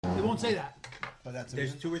Don't say that. But that's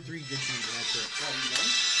There's 2 or 3 good teams, and that's it.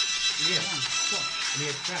 Yeah. And he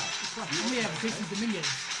has Trout. We only have Casey Dominguez.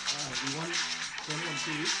 we won 21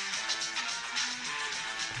 2.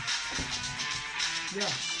 Yeah.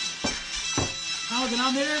 How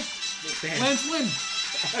denominator? Lance Lynn.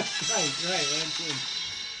 Right.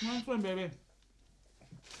 Lance Lynn, baby.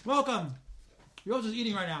 Welcome. You're also just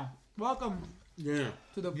eating right now. Welcome Yeah.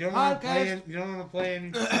 to the You don't want podcast. to play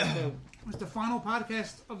any It's the final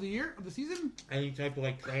podcast of the year, of the season. any type of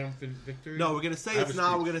like triumphant victory? No, we're gonna say have it's a not.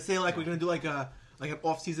 speech. We're gonna say like we're gonna do like an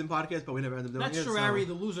off-season podcast, but we never end up doing That's it. Sherrari,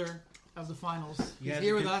 the loser of the finals. He's Yeah,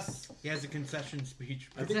 here the with kid- us. He has a concession speech.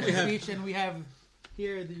 I think we Second have. speech, and we have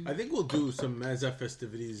here the. I think we'll do some Mazza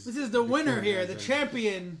festivities. This is the winner before here, the Mazza.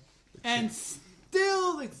 champion, and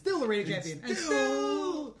still the reigning champion, and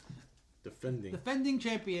still Defending. defending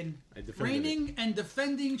champion, I defended reigning and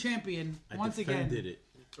defending champion I once again. defended it.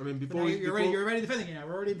 I mean, But before now we you're already defending it now.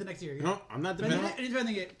 We're already into next year. No, I'm not defending defending it, and he's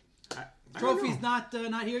defending it. I Trophy's don't know.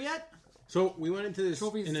 not here yet. So we went into this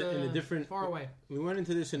Trophy's in a different. far away. We went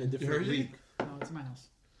into this in a different Jersey? league. No, it's in my house.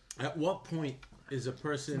 At what point is a It's in the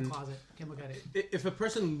person, closet. Can't look at it. if a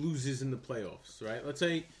person loses in the playoffs, right? Let's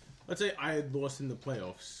say I had lost in the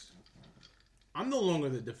playoffs. I'm no longer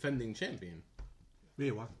the defending champion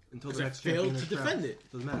Yeah, what? Until the because I next failed champion to is defend crowned.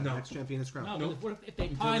 it. Doesn't matter. No. The next champion is crowned. No, Nope. but if they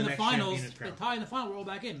Until tie in the the next finals, champion is if they crowned. tie in the final, we're all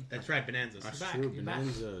back in. That's right, Bonanzas. That's back, true. you're back.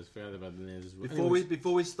 Bonanza. I forgot about Bonanza.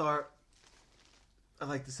 Before we start, I'd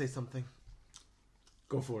like to say something.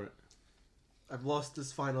 Go for it. I've lost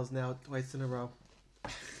this finals now twice in a row,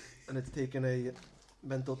 and it's taken a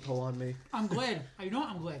mental toll on me. I'm glad. You know what?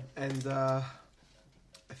 I'm glad. And I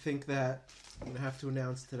think that I'm gonna have to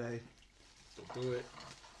announce today Don't do it.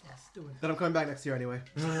 Yes, do it. that I'm coming back next year anyway.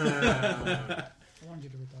 I wanted you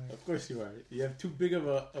to retire. Of course you are. You have too big of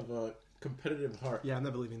a competitive heart. Yeah, I'm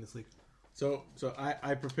never leaving this league. So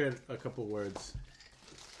I prepared a couple words.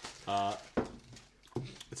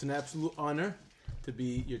 It's an absolute honor to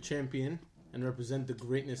be your champion and represent the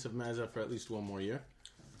greatness of Mazza for at least one more year.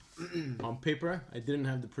 On paper, I didn't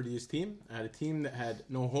have the prettiest team. I had a team that had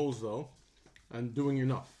no holes, though, and doing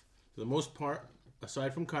enough. For the most part,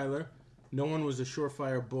 aside from Kyler, no one was a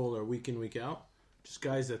surefire bowler week in, week out. Just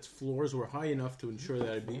guys that's floors were high enough to ensure that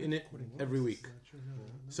I'd be in it every week.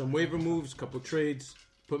 Some waiver moves, couple trades,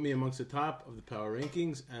 put me amongst the top of the power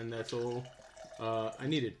rankings, and that's all I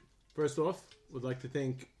needed. First off, would like to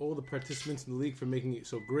thank all the participants in the league for making it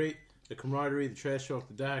so great. The camaraderie, the trash talk,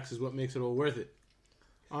 the Dax is what makes it all worth it.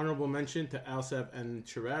 Honorable mention to Alsap and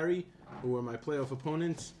Chirari, who were my playoff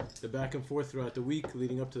opponents. The back and forth throughout the week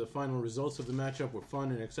leading up to the final results of the matchup were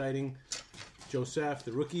fun and exciting. Joseph,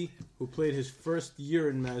 the rookie, who played his first year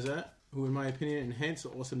in Mazza, who in my opinion enhanced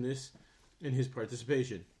the awesomeness in his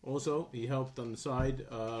participation. Also, he helped on the side,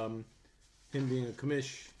 him being a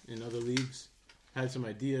commish in other leagues, had some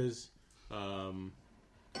ideas,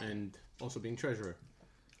 and also being treasurer.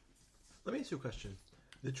 Let me ask you a question.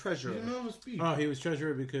 The treasurer. You know the speech. Oh, he was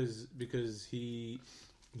treasurer because he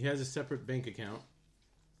has a separate bank account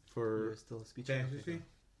for You're still a speech. Fantasy fee?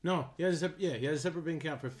 no he has a separate bank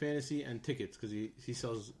account for fantasy and tickets because he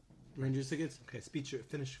sells Rangers tickets. Okay, speech.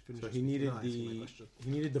 Finish. So he needed No, answer my question. he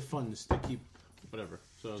needed the funds to keep whatever.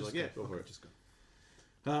 So I was Just like, yeah, go for okay, it. Just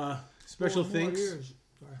go. Special 4 more thanks. years.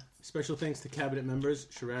 Sorry. Special thanks to cabinet members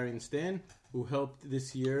Sherrari and Stan, who helped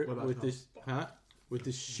this year What about with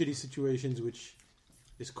this shitty situations, which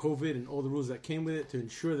is COVID and all the rules that came with it, to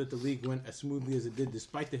ensure that the league went as smoothly as it did,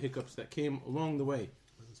 despite the hiccups that came along the way.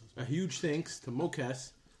 A huge thanks to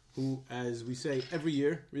Mokas, who, as we say every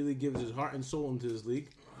year, really gives his heart and soul into this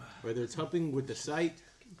league, whether it's helping with the site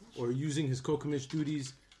or using his co-commish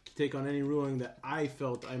duties to take on any ruling that I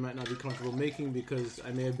felt I might not be comfortable making because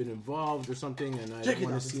I may have been involved or something, and I didn't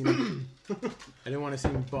want to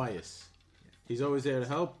seem biased. He's always there to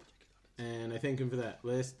help, and I thank him for that.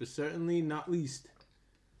 Last but certainly not least,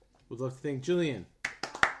 would love to thank Jillian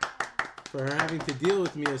for her having to deal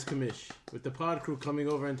with me as commish, with the pod crew coming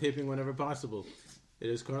over and taping whenever possible. It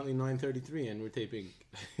is currently 9:33 and we're taping.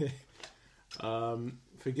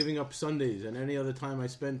 For giving up Sundays and any other time I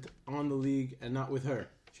spent on the league and not with her.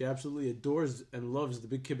 She absolutely adores and loves the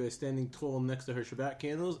big kibbeh standing tall next to her Shabbat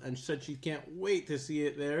candles, and said she can't wait to see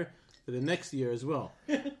it there for the next year as well.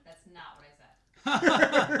 That's not what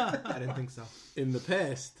I said. I didn't think so. In the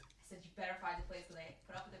past, I said you better find a place where they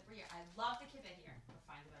put up with it for you. I love the kibbeh here, but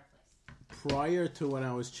find a better place. prior to when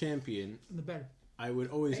I was champion, In the bed. I would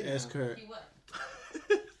always ask her. He would.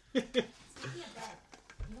 Speaking of that,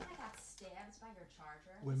 you know I got stabbed by your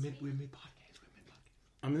charger? We're this mid week? podcast.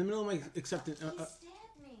 I'm in the middle of my acceptance. He stabbed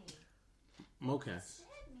me. Mocas.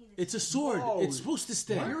 Stabbed me It's a sword. Whoa. It's supposed to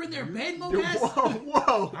stab. You're in their bed, Whoa, Mogas?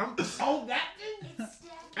 whoa! Oh, that thing? It's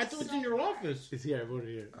stabbed. I thought it was in your office. It's here. I put it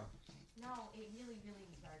here. No, it really, really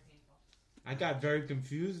was very painful. I got very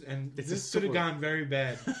confused, and It's this a could have sword. gone very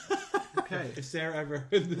bad. Okay. If Sarah ever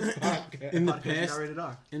heard this podcast. In the Podcast not past, rated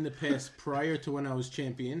R. prior to when I was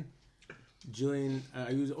champion, Jillian, I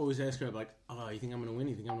used to always ask her, like, "Oh, you think I'm gonna win?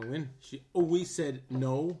 You think I'm gonna win?" She always said,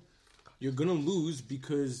 "No, you're gonna lose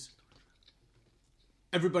because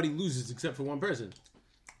everybody loses except for one person."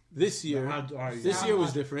 This year, How are you? this year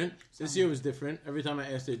was different. This year was different. Every time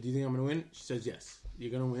I asked her, "Do you think I'm gonna win?" She says, "Yes,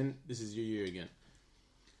 you're gonna win. This is your year again."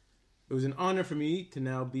 It was an honor for me to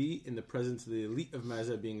now be in the presence of the elite of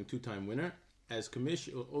Mazda, being a two-time winner. As commish,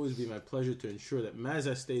 it will always be my pleasure to ensure that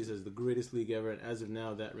Mazda stays as the greatest league ever, and as of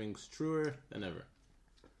now, that rings truer than ever.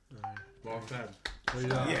 Well said.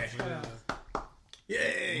 Yeah.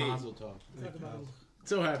 Yay! Mazel tov. Talk about it.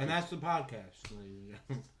 So happy. And that's the podcast. ladies and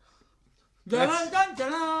gentlemen. Dun, dun, dun,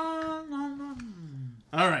 dun, dun, dun.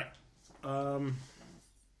 All right.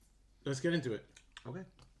 Let's get into it. Okay.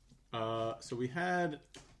 So we had...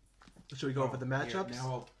 Should we go over the matchups? Here, now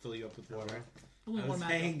I'll fill you up with water. Only I one was matchup.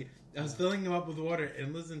 saying, I was filling him up with water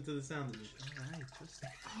and listen to the sound of it Alright, just...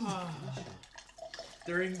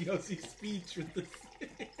 during Yossi's speech with the.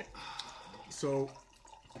 So,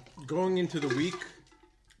 going into the week,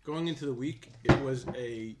 it was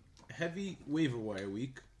a heavy waiver wire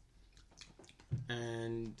week,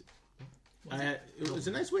 and it was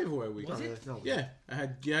a nice waiver wire week. Was Oh, it? no. Yeah,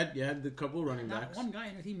 you had the couple running Not backs. one guy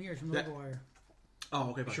in the team here is from the That- wire.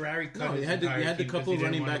 Oh, okay, fine. Sherrari cut No, his you had the entire team couple 'cause he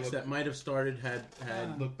running didn't wanna backs that might have started had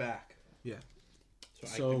look back. Yeah. So, I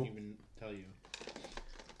So- couldn't even tell you.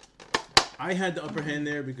 I had the upper hand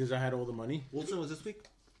there because I had all the money. Wilson was this week?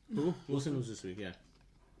 Who? Wilson was this week, yeah.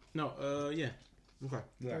 No, yeah. Okay.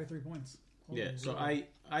 33 points. Holy Yeah, so shit.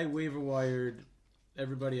 I waiver wired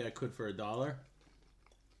everybody I could for $1.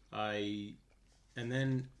 And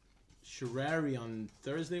then Sherrari on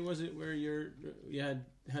Thursday, was it, where you had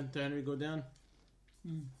Hunter Henry go down?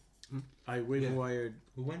 I waiver Yeah. wired.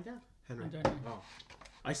 Who went down? Henry. Oh,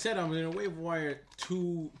 I said I'm going to waiver wire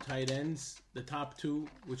 2 tight ends, the top 2,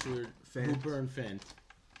 which were Fant. Hooper and Fant.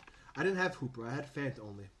 I didn't have Hooper. I had Fant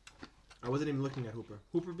only. I wasn't even looking at Hooper.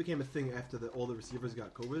 Hooper became a thing after all the receivers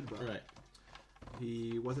got COVID, but Right.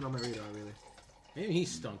 he wasn't on my radar, really. Maybe he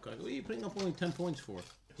stunk. What are you putting up only 10 points for?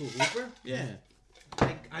 who? Hooper? Yeah.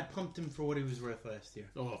 I pumped him for what he was worth last year.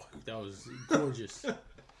 Oh, that was gorgeous.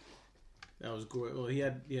 That was gorgeous. Well, he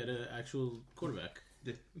had an actual quarterback.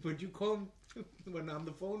 Would you call him when on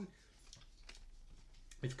the phone?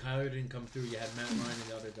 If Kyler didn't come through, you had Matt Ryan and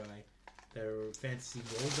the other guy. They were fantasy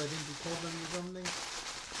goals, I think you called them or something.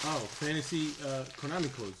 Oh, fantasy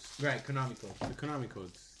Konami codes. Right, Konami goals. The Konami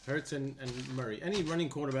codes. Hertz and Murray. Any running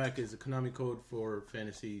quarterback is a Konami code for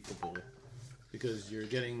fantasy football because you're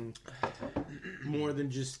getting more than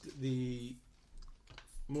just the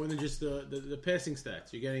passing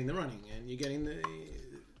stats. You're getting the running and you're getting the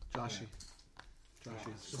Joshy.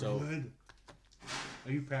 so.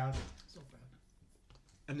 Are you proud? So proud.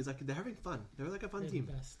 And it's like, they're having fun. They're like a fun They're team.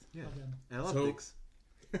 the best. Yeah. Love them. And I love So- Dix.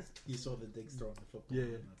 You saw the Diggs throwing the football. Yeah,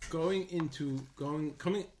 yeah.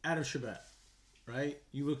 Coming out of Shabbat, right?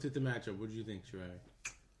 You looked at the matchup. What did you think, Shabbat?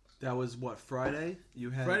 That was what, Friday? You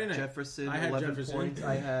had Friday night. Jefferson, I had 11 Jefferson. points.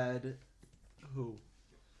 I had... Who?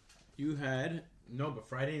 You had No, but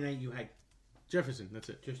Friday night you had Jefferson. That's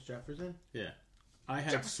it. just Jefferson? Yeah. I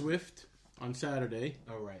had Swift on Saturday,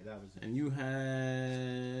 Oh, right, that was it. and you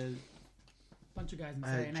had Bunch of guys on I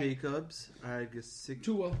Saturday had night. Jacobs. I had Gesicki.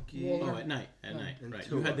 Tua, oh Waller. at night, And right?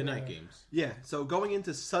 two You had the of night the- games. Yeah, so going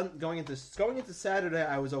into Saturday,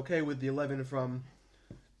 I was okay with the 11 from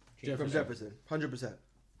Jefferson, 100%.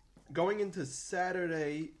 Going into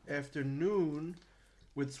Saturday afternoon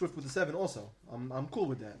with Swift with the 7 also. I'm cool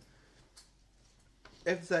with that.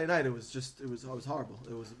 After Saturday night, it was horrible.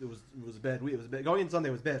 It was a bad week. It was bad. Going into Sunday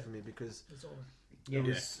was bad for me because It's over. It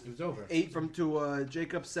was over. 8 from Tua,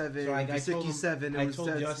 Jacob 7, So I told Gesicki him- 7. I It was told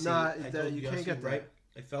that's Yossi, not I that told you Yossi, can't get that. right.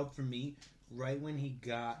 It felt for me right when he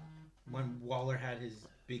got when Waller had his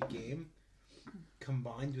big game,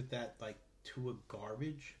 combined with that like Tua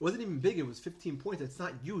garbage. It wasn't even big. It was 15 points. It's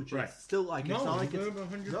not huge. Right. It's still like it's No, not he like put it's up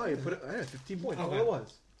 100 no. You put it 15 points. That's Okay. all it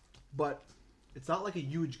was. But it's not like a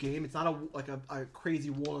huge game. It's not a crazy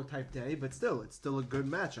Waller type day. But still, it's still a good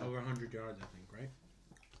matchup. Over 100 yards, I think, right?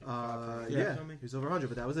 Yeah, Tell me. he was over 100,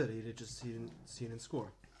 but that was it. He didn't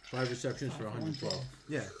score. 5 receptions for 112.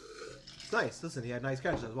 Yeah, it's nice. Listen, he had nice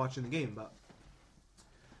catches. I was watching the game, but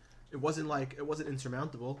it wasn't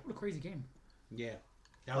insurmountable. What a crazy game. Yeah.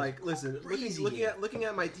 That was Listen, crazy looking game.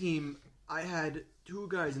 at my team, I had 2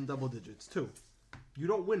 guys in double digits. 2. You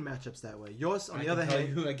don't win matchups that way. Yours, on I the can other tell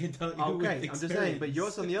hand, you, I can tell you. okay, with I'm just saying. experience. But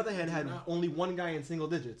yours, on the other hand, had No. only one guy in single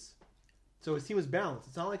digits, so his team was balanced.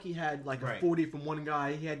 It's not like he had like a Right. 40 from one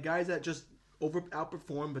guy. He had guys that just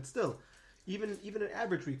outperformed, but still, even an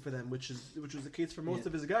average week for them, which was the case for most Yeah.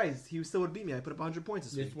 of his guys, he still would beat me. I put up 100 points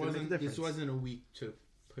this week. This Didn't make a wasn't. difference. This wasn't a week to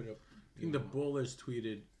put up. I think the bowlers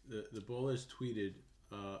tweeted the bowlers tweeted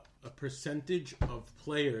a percentage of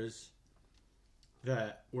players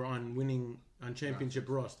that were on championship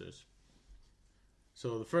rosters.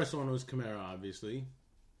 So the first one was Kamara, obviously,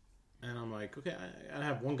 and I'm like, okay, I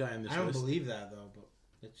have one guy on this I don't list. believe that though, but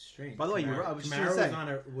it's strange. By the way, Kamara, I was just Kamara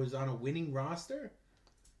gonna say- was on a winning roster.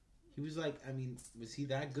 He was like, I mean, was he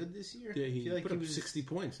that good this year? Yeah, I he feel like put he up was 60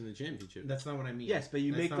 points in the championship. That's not what I mean. Yes, but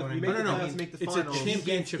you That's make not the what I you mean. make the no, playoffs, make the it's finals. a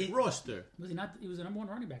championship It- roster. Was he not? He was the number one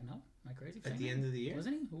running back. No, am I crazy? At the end of the year,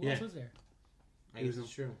 wasn't he? Who Yeah. else was there? I guess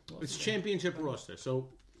it's true. Who else It's was there? championship roster. So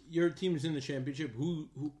your team's in the championship.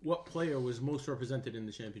 What player was most represented in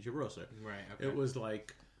the championship roster? Right. Okay. It was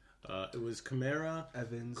like, it was Kamara,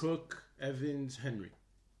 Evans. Cook, Evans, Henry,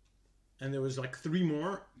 and there was like three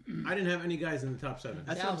more. I didn't have any guys in the top seven.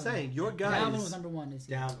 That's what I'm Dalvin. saying. Your Dalvin was guys, number one this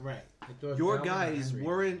year. Down. Right. I thought your Dalvin guys Henry.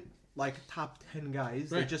 weren't like top 10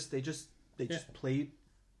 guys. Right. They just Yeah. played,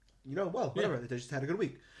 whatever. They just had a good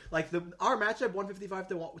week. Like our matchup, 155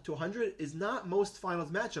 to 100, is not most finals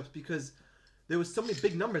matchups because there was so many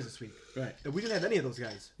big numbers this week, Right. and we didn't have any of those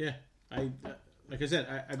guys. Yeah. Like I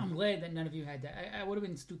said, I'm glad that none of you had that. I would have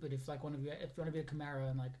been stupid if like one of you had Kamara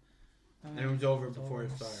and like. And it was over it's before it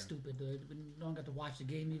over. started. Stupid, dude. No one got to watch the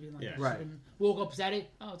game even. Like, Yeah. Right. Woke up Saturday.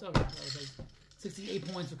 Oh, it's over. So it was like 68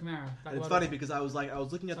 points for Kamara. And it's funny because I was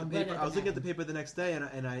looking at So the I'm glad paper. that I was looking at the happened. paper the next day,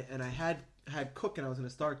 and I had Cook, and I was going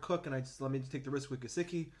to start Cook, and I just let me take the risk with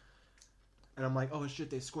Gesicki. And I'm like, oh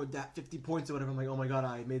shit, they scored that 50 points or whatever. I'm like, oh my god,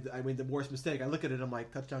 I made the worst mistake. I look at it, I'm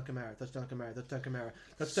like, touchdown Kamara, touchdown Kamara, touchdown Kamara,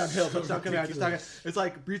 touchdown Hill, So touchdown Kamara, touchdown. ridiculous. It's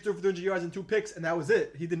like Brees threw for 300 yards and 2 picks, and that was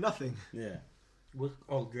it. He did nothing. yeah.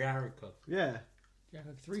 Jared Cook. Yeah, Yeah,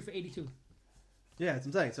 like 3 for 82. yeah, that's what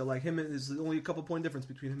I'm saying. So like there's only a couple point difference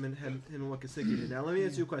between him and what Gesicki did. Now let me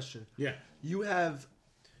ask you a question. Yeah. You had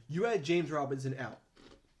James Robinson out.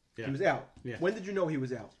 Yeah. He was out. Yeah. When did you know he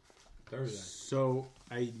was out? Thursday. So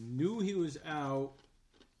I knew he was out.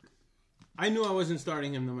 I knew I wasn't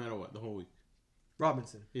starting him no matter what the whole week.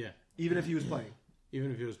 Robinson. Yeah. Even if he was playing.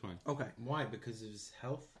 Even if he was playing. Okay. Why? Because of his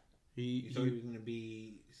health. He You thought he was going to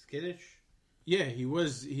be skittish. yeah, he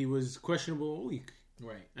was questionable all week.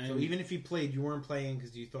 Right. And- so even if he played, you weren't playing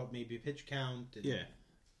because you thought maybe pitch count. And Yeah.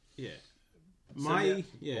 Yeah. So, Go ballsy.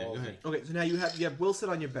 ahead. Okay, so now you have Wilson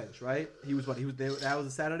on your bench, right? He was that was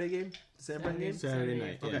a Saturday game? The San Fran game? Saturday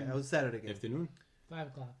night. Okay, Yeah. that was a Saturday game. Afternoon. 5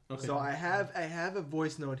 o'clock. Okay. So I have a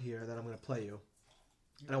voice note here that I'm going to play you.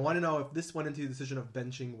 And I want to know if this went into the decision of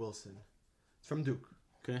benching Wilson. It's from Duke.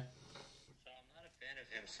 Okay. So I'm not a fan of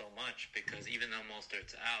him so much because even though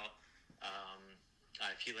Mostert's out,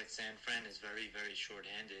 I feel like San Fran is very, very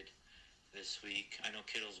short-handed this week. I know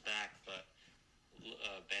Kittle's back, but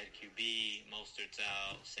bad QB, Mostert's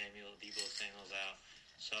out, Debo Samuel's out.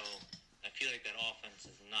 So I feel like that offense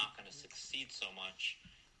is not going to succeed so much.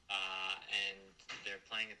 And they're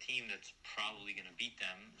playing a team that's probably going to beat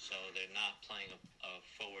them, so they're not playing a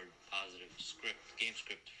forward positive game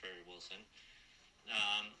script for Wilson.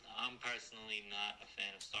 I'm personally not a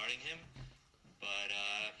fan of starting him, but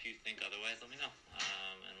if you think otherwise, let me know,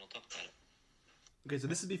 and we'll talk about it. Okay, so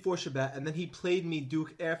this is before Shabbat, and then he played me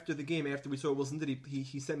Duke after the game, after we saw Wilson did.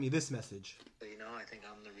 He sent me this message. I think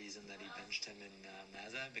I'm the reason that he benched him in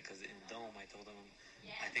Mazza, because in Dome I told him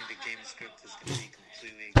I think the game script is going to be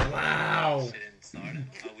completely... Wow.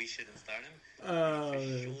 We shouldn't start him.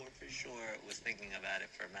 For sure was thinking about it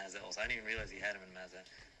for Mazza also. I didn't even realize he had him in Mazza.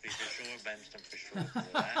 But he for sure benched him for sure because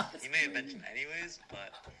of that. He may have benched him anyways,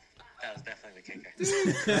 but that was definitely the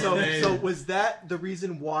kicker. So was that the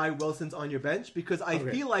reason why Wilson's on your bench? Because I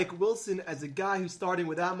Okay. feel like Wilson, as a guy who's starting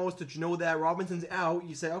without Mostert, you know that Robinson's out,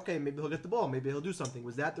 you say, okay, maybe he'll get the ball, maybe he'll do something.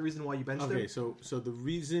 Was that the reason why you benched Okay, him? so the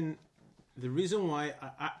reason why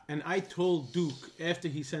I told Duke after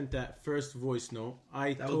he sent that first voice note,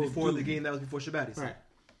 That told was before Duke, the game, that was before Shabbat, he said. Right.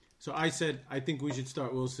 So I said I think we should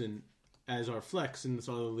start Wilson as our flex in this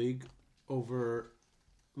other league over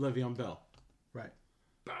Le'Veon Bell. Right.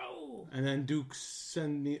 Bow. And then Duke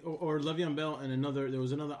sent me or Le'Veon Bell and there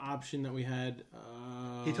was another option that we had.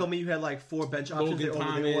 He told me you had like 4 bench options. Logan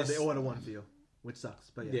Thomas. They ordered one for you, which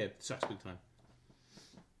sucks. But yeah. Yeah, it sucks big time.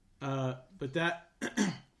 But that.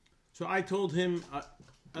 So I told him, I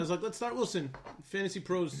was like, let's start Wilson. Fantasy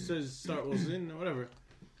Pros says start Wilson, or whatever,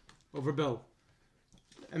 over Bell.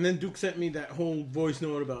 And then Duke sent me that whole voice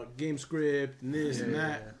note about game script and this and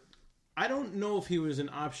that. I don't know if he was an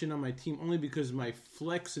option on my team only because my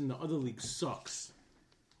flex in the other league sucks.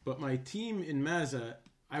 But my team in Mazza,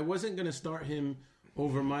 I wasn't going to start him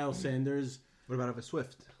over Miles Sanders. What about over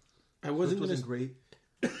Swift? I wasn't going wasn't to. great.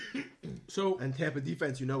 So And Tampa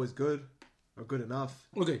defense, is good or good enough.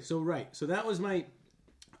 okay, so right, so that was my.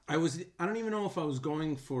 I don't even know if I was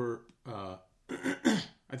going for.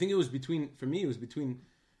 I think it was between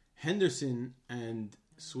Henderson and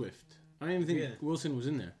Swift. I don't even think Wilson was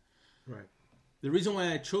in there. Right. The reason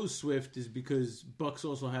why I chose Swift is because Bucks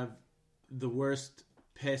also have the worst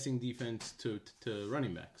passing defense to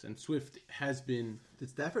running backs, and Swift has been. Did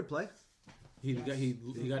Stafford play? He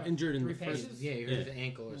got injured in the first. Yeah, he hurt his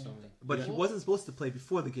ankle or something. But he wasn't supposed to play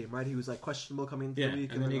before the game, right? He was like questionable coming into Yeah, the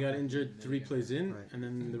week. and then he got injured 3 plays in, Right. and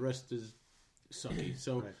then the rest is sucky.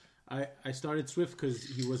 So Right. I started Swift because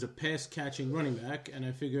he was a pass catching running back, and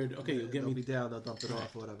I figured, okay, you'll get They'll me. be down, they'll dump it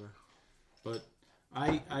off or whatever. But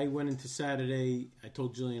I went into Saturday. I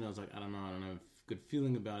told Jillian, I was like, I don't have a good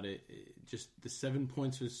feeling about it. Just the 7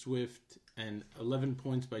 points for Swift and 11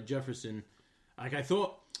 points by Jefferson. Like I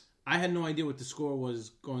thought, I had no idea what the score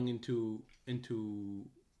was going into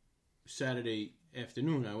Saturday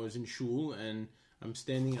afternoon. I was in shul and I'm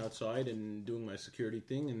standing outside and doing my security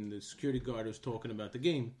thing, and the security guard was talking about the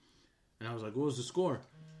game, and I was like, "What was the score?"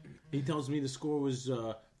 He tells me the score was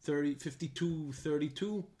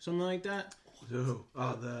 52-32, something like that.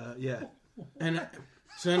 And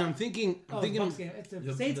so then I'm thinking, Bucks game. It's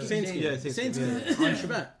a Saints game. Saints game, Yeah, Saints Saints game, game on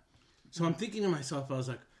Shabbat. So I'm thinking to myself, I was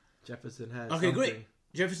like, Jefferson has okay, something. great.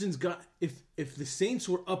 Jefferson's got if the Saints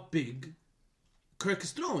were up big, Kirk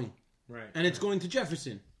is throwing, Right. and it's going to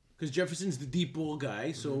Jefferson because Jefferson's the deep ball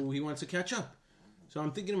guy, so he wants to catch up. So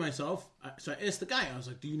I'm thinking to myself. So I asked the guy. I was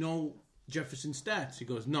like, "Do you know Jefferson's stats?" He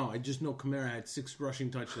goes, "No, I just know Kamara had 6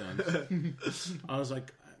 rushing touchdowns." I was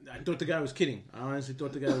like, I thought the guy was kidding. I honestly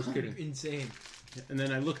thought the guy was kidding. Insane. And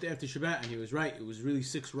then I looked after Shabbat, and he was right. It was really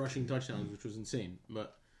 6 rushing touchdowns, which was insane.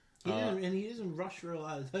 But He doesn't rush for a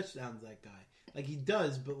lot of touchdowns, that guy. Like, he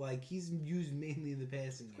does, but, like, he's used mainly in the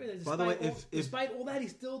passing game. By the way, Despite all that,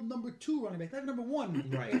 he's still number 2 running back. Not number 1.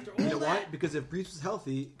 Right. After all You know why? that, Because if Brees was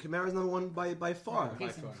healthy, Kamara's number 1 by far. Right,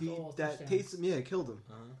 Taysom He, stole that touchdowns. Taysom, killed him.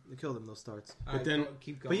 It killed him, those starts. But then-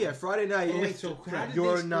 keep going. But yeah, Friday night. Oh, wait, so how did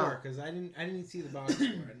you're they score? not Because I didn't see the box score. I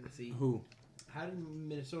didn't see. who? How did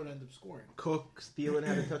Minnesota end up scoring? Cook, Thielen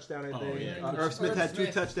had a touchdown, I think. yeah. Irv Smith had 2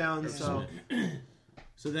 Smith. touchdowns. So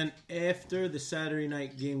So then, after the Saturday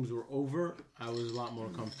night games were over, I was a lot more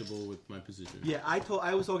comfortable with my position. yeah, I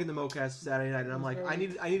was talking to Mocast Saturday night, and I'm like, I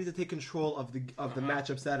needed to take control of the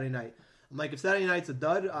matchup Saturday night. I'm like, if Saturday night's a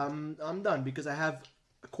dud, I'm done because I have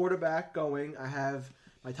a quarterback going, I have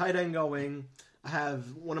my tight end going, I have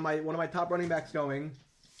one of my top running backs going.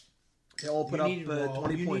 They all put up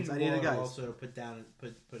 20 points. I needed guys. Also to put down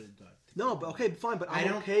put a dud. No, but okay, fine. But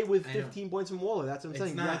I'm okay with 15 points from Waller. That's what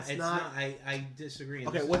I'm saying. It's not. I disagree.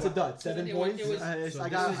 Okay, what's a dud? 7 It points. was-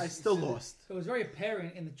 I still lost. it was very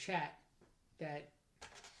apparent in the chat that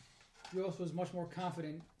Yost was much more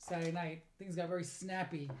confident Saturday night. Things got very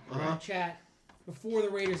snappy in the chat before the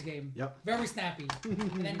Raiders game. Yep. Very snappy.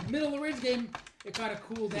 And then middle of the Raiders game, it kind of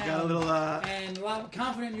cooled down. Got a little. And a lot of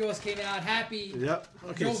confident Yost came out. Happy, Yep.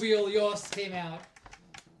 jovial Yost came out.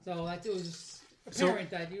 So it was apparent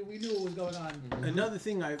that we knew what was going on. Another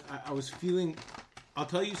thing I was feeling, I'll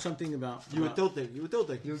tell you something about. You were tilting.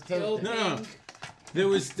 Still No. think- There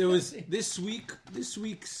was this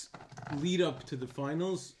week's lead up to the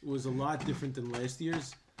finals was a lot different than last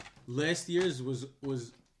year's. Last year's was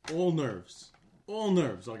all nerves.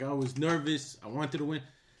 Like I was nervous. I wanted to win.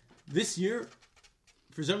 This year,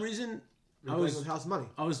 for some reason, You're playing with house money.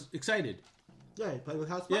 I was excited. Yeah, you're playing with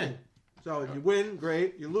house Yeah. money. So you win,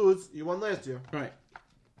 great. You lose, you won last year. Right.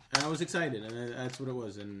 And I was excited, and that's what it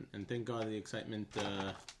was. And thank God the excitement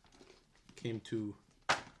came to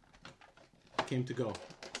go.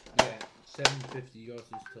 Yeah, 750. Yost is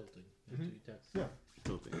tilting. That's what you text. Yeah.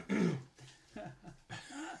 Tilting.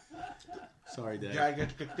 Sorry, Dad. Guy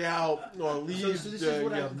gets kicked out or leaves. So this is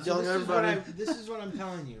what yelling at everybody. this is what I'm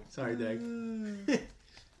telling you Sorry, Dad.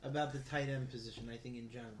 about the tight end position. I think in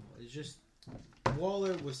general, it's just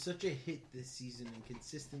Waller was such a hit this season and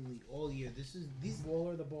consistently all year. These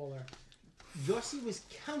Waller the baller. Yossi was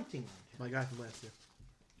counting on him. My guy from last year.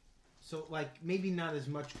 So, like, maybe not as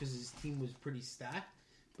much because his team was pretty stacked,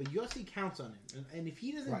 but Yossi counts on him. And if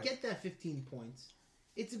he doesn't get that 15 points,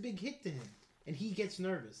 it's a big hit to him. And he gets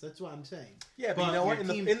nervous. That's what I'm saying. Yeah, but you know what? In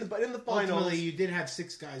the finals, Ultimately, you did have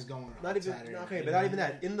 6 guys going on. not even Saturday okay, night. but not even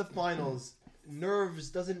that. In the finals, nerves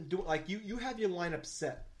doesn't do like you have your lineup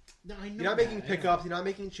set. No, I know You're not that, making I know. pickups. You're not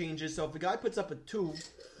making changes. So if a guy puts up a 2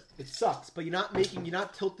 it sucks. But you're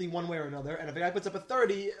not tilting one way or another. And if a guy puts up a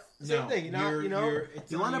 30, same thing. You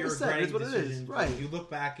line up a set. It's what it is, right? You look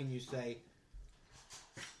back and you say,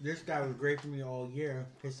 "This guy was great for me all year.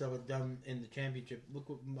 Pissed off with them in the championship. Look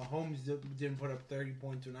what Mahomes didn't put up 30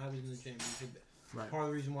 points when I was in the championship. Right. Part of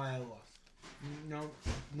the reason why I lost.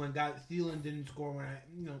 When Thielen didn't score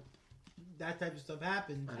when that type of stuff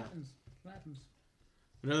happens. Happens.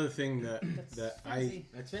 Another thing that that's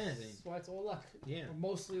fantasy. That's why it's all luck. Yeah. Or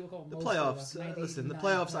mostly, we'll call it The mostly playoffs. luck. Listen, the 99,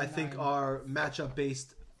 playoffs I think 99. are matchup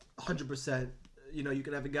based, 100%. You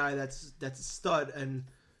can have a guy that's a stud, and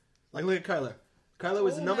like look at Kyler. Kyler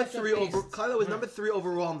was all number matchup 3 over. based. Kyler was number 3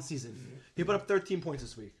 overall in the season. He put up 13 points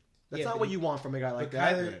this week. That's not but what you want from a guy like But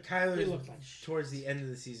that. Kyler He looked like shit. towards the end of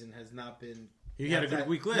the season has not been. He had a good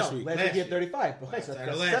week last week. Last week he had 35. Okay, so Outside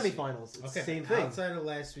that's of last week. semifinals. It's Okay, the same thing. Outside of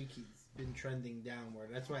last week, he's been trending downward.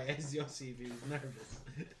 That's why I asked Yossi if he was nervous.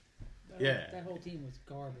 That whole team was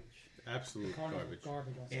garbage. Absolute Cardinals garbage. was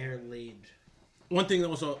garbage. Also. Air laid. One thing that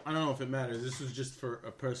also, I don't know if it matters. This was just for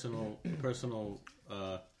a personal,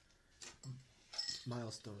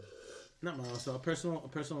 Milestone. not milestone, a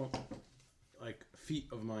personal, like feat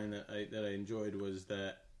of mine that I enjoyed was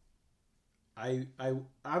that I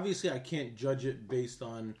obviously I can't judge it based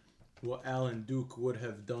on what Alan Duke would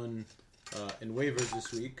have done in waivers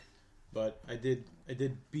this week, but I did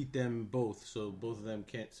beat them both, so both of them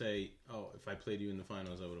can't say, oh, if I played you in the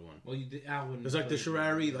finals, I would have won. Well, you did. Al wouldn't It was like the play you.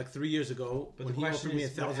 Sherrari, like 3 years ago, But when the he question offered me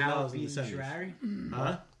is, would $1,000 Al in the beat semis. Sherrari?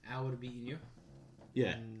 Huh? Al would have beaten you.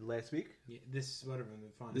 Yeah. Last week? Yeah, this whatever in the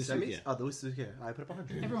finals. This Semis? week, yeah. Oh, this is here. I put up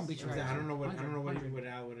 100. Everyone beat Sherrari. I don't know what 100.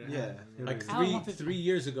 Al would have. Yeah. Like Al 150. 3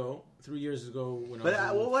 years ago. 3 years ago when But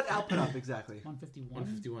I was what Al put up exactly? 151.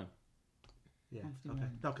 151. Yeah. 151.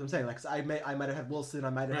 Okay. No, because I'm saying, like, I might have had Wilson. I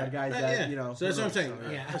might have had Right. guys Right, that, yeah. So that's what I'm saying. So,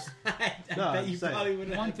 Yeah, I No, bet you I'm saying. probably would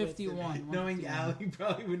have. 151. Knowing Al, he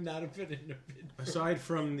probably would not have put in a bid. Aside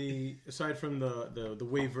from the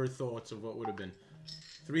waiver thoughts of what would have been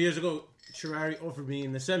 3 years ago, Sherrari offered me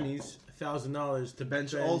in the semis $1,000 to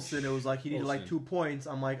bench Olsen. It was like he needed like Olsen. 2 points.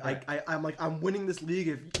 I'm like, Right. I'm winning this league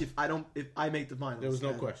if I make the finals. There was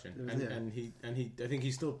no And question, it was- and, yeah. and he I think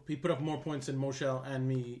he put up more points than Moshel and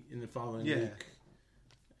me in the following Yeah. week.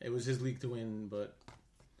 It was his league to win, but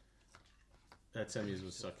that semis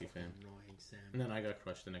was sucky for him. Annoying Sam. And then I got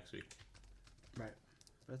crushed the next week.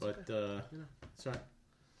 That's But okay. it's all right.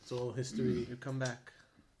 It's all history. You come back.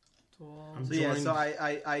 I'm So yeah, joined- so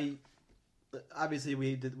I obviously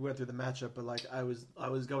we went through the matchup, but like I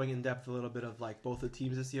was going in depth a little bit of like both the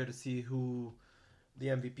teams this year to see who the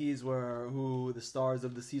MVPs were, who the stars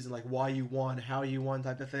of the season, like why you won, how you won,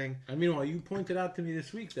 type of thing. And meanwhile, you pointed out to me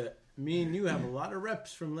this week that me and you have a lot of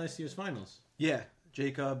reps from last year's finals. Yeah,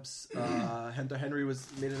 Jacobs, Hunter Henry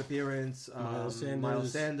made an appearance.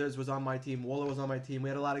 Miles Sanders was on my team. Waller was on my team. We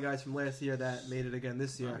had a lot of guys from last year that made it again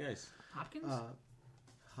this year. Oh, guys. Hopkins?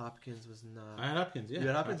 Hopkins was not. I had Hopkins, yeah. You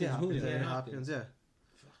had Hopkins? Yeah, Julio. Hopkins, Yeah, Hopkins, yeah.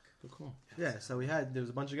 Good call. Yeah, so there was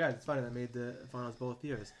a bunch of guys. It's funny that made the finals both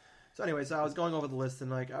years. So anyway, so I was going over the list and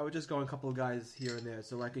like I would just go a couple of guys here and there.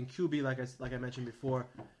 So like in QB, like I mentioned before,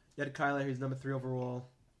 you had Kyler. He's number 3 overall.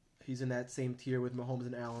 He's in that same tier with Mahomes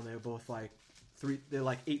and Allen. They're both like they're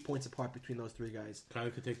like 8 points apart between those 3 guys.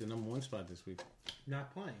 Kyler could take the number 1 spot this week.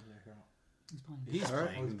 Not playing. Girl. He's playing. He's All right.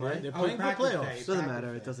 playing. Oh, he's playing? They're Oh, playing for practice playoffs. day. Doesn't Practice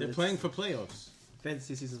matter. It day. doesn't. They're playing for playoffs.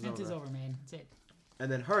 Fantasy season's Fence is over. over, man. That's it.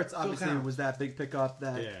 And then Hurts obviously counts. was that big pickup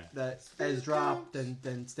that Yeah. that Ez dropped and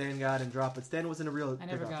then Stan got and dropped, but Stan wasn't a real I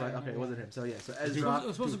never pickup, got right? it, Okay, never it wasn't got him. So yeah, so Ez It was dropped.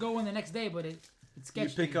 supposed to go in the next day, but it's You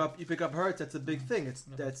sketchy. pick up Hurts. That's a big thing.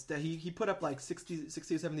 He put up like 60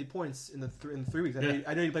 or 70 points in the 3 weeks.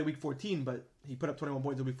 I know he played week 14, but he put up 21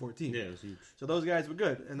 points in week 14. Yeah, it was huge. So those guys were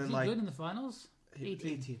good. And then Is he like good in the finals?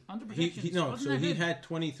 18. Under He projections. he had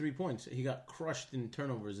 23 points. He got crushed in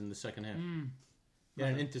turnovers in the second half. Yeah,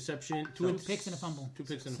 an interception, Two picks and a fumble. 2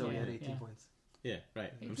 picks and a So he fumble. had 18 Yeah. points. Yeah,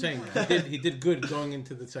 right. 18 I'm saying points. he did good going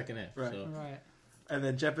into the second half. Right. So. Right. And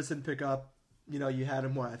then Jefferson pick up. You know, you had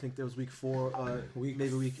him. What I think there was week 4,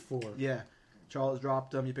 week 4. Yeah, Charles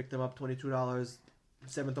dropped him. You picked him up $22.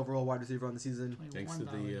 7th overall wide receiver on the season. Thanks to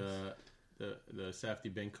 $21. the Safety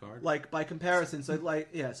bank card. Like by comparison, so by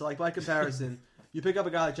comparison, you pick up a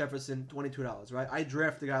guy like Jefferson, $22, right? I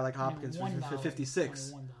draft a guy like Hopkins for $1.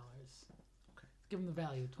 $56. $21. Give him the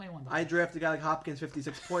value. $21. I draft a guy like Hopkins,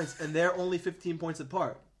 56 points, and they're only 15 points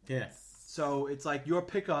apart. Yeah. So it's like your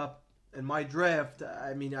pickup and my draft.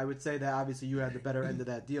 I mean, I would say that obviously you had the better end of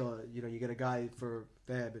that deal. You know, you get a guy for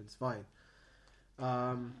fab, and it's fine.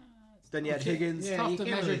 Then you had Higgins. Yeah, Tough you to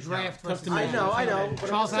can't measure really draft Tough versus to measure. I know. But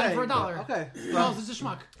Charles I'm had it for saying, $1. Okay. Charles is a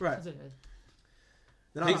schmuck. Right. That's it.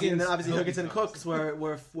 Then obviously, Higgins- Higgins and Cooks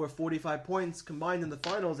were 45 points combined in the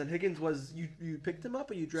finals, and Higgins was you picked him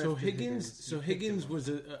up or you drafted Higgins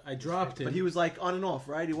was I dropped him. But he was like on and off,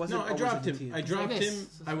 right? He wasn't. No, I always dropped in the him. team. I dropped Like him.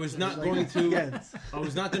 this. I was not Like going to. Yes. I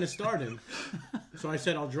was not going to start him. So I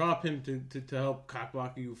said I'll drop him to help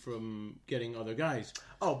cockblock you from getting other guys.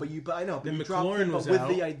 Oh, but I know. But Then you dropped McLaurin him, was but with out.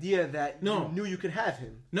 the idea that No. you knew you could have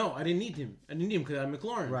him. No, I didn't need him. I didn't need him because I had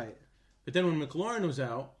McLaurin. Right. But then when McLaurin was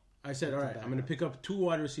out, I said, all right, back I'm going to pick up 2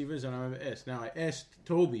 wide receivers, and I'm going to ask. Now, I asked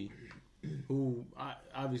Toby, who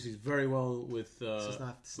obviously is very well with This is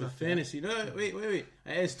not fantasy. No, wait.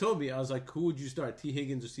 I asked Toby, I was like, who would you start, T.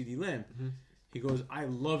 Higgins or C.D. Lamb? Mm-hmm. He goes, I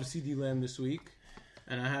love C.D. Lamb this week,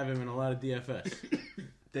 and I have him in a lot of DFS.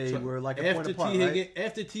 They So were like a point apart,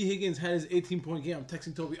 After T. Higgins had his 18-point game, I'm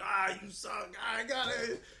texting Toby, you suck, I got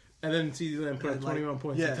it. And then C.D. Lamb put up And, like, 21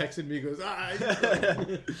 points. yeah. He texted me, he goes, you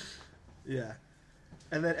suck. Yeah.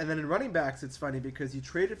 And then in running backs, it's funny because you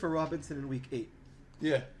traded for Robinson in week 8.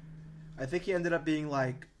 Yeah. I think he ended up being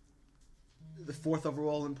like the 4th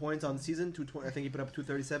overall in points on the season. 220. I think he put up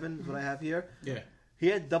 237. Is what I have here. Yeah. He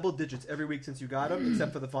had double digits every week since you got him,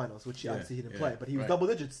 except for the finals, which obviously he didn't play. But he was right. double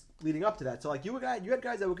digits leading up to that. So like you had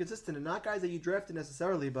guys that were consistent and not guys that you drafted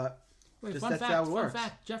necessarily, but Wait, just fun that's fact. how it Fun works.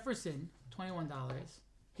 fact. Jefferson, $21.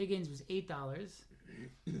 Higgins was $8.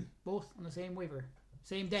 Both on the same waiver,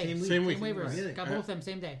 same day, Same week. waivers. Really? Got both of them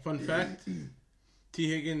same day. Fun fact: T.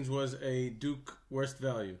 Higgins was a Duke worst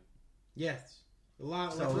value. Yes. A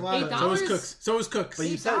lot. So- That's a $8? lot. So was Cooks. So was Cooks. But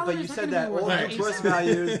you said $8? How can that it be all worth Duke's $8? worst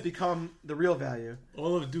values become the real value.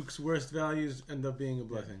 All of Duke's worst values end up being a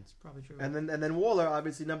blessing. It's probably true. And then Waller,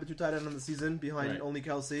 obviously number 2 tight end on the season, behind Right. only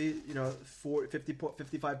Kelsey.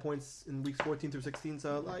 55 points in weeks 14 through 16.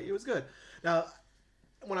 So like it was good. Now,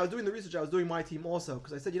 when I was doing the research, I was doing my team also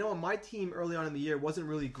because I said, my team early on in the year wasn't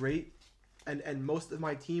really great, and most of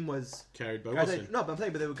my team was Carried by guys Wilson. but I'm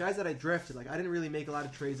saying, but there were guys that I drafted. Like I didn't really make a lot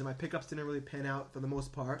of trades, and my pickups didn't really pan out for the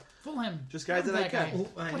most part. Fulham. Just guys What that I happened to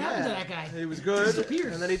kept. guy? What happened to that guy? He was good,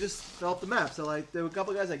 Disappears. and then he just fell off the map. So like there were a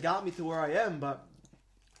couple of guys that got me to where I am, but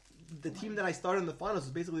the team that I started in the finals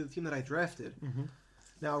was basically the team that I drafted. Mm-hmm.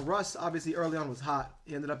 Now Russ obviously early on was hot.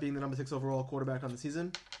 He ended up being the number 6 overall quarterback on the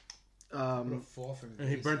season. What a fall from And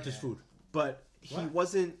he grace burnt he his had. food. But he What?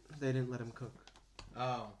 wasn't. They didn't let him cook.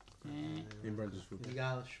 Oh, He burnt his food. you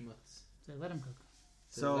got schmutz. So let him cook.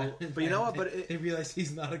 So, but you know what? But they realize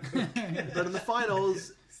he's not a cook. but in the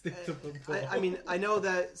finals, Stick to football. I mean, I know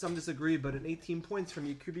that some disagree, but an 18 points from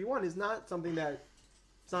your QB1 is not something that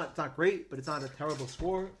it's not great, but it's not a terrible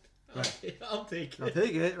score. I'll take I'll it.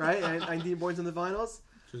 take it, right? 19 points in the finals.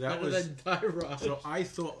 So that Better was. than Tyrod. So I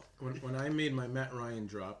thought when I made my Matt Ryan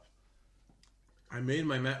drop, I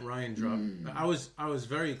was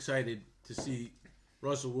very excited to see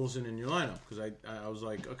Russell Wilson in your lineup because I was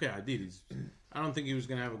like, okay, I don't think he was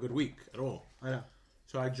going to have a good week at all. I know.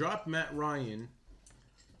 So I dropped Matt Ryan,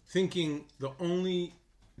 thinking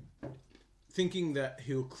that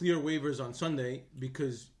he'll clear waivers on Sunday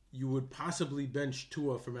because you would possibly bench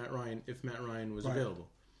Tua for Matt Ryan if Matt Ryan was available.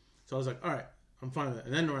 So I was like, all right, I'm fine with that.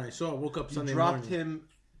 And then when I woke up Sunday morning,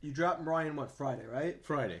 You dropped Ryan Friday, right?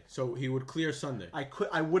 Friday, so he would clear Sunday.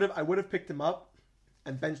 I would have picked him up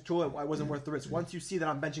and benched Tua. I wasn't worth the risk. Once you see that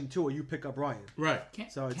I'm benching Tua, you pick up Ryan. Right.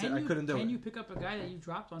 So I couldn't do it. Can you pick up a guy that you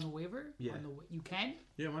dropped on the waiver? Yeah. You can.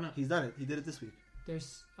 Yeah, why not? He's done it. He did it this week.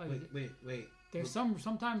 There's Wait. there's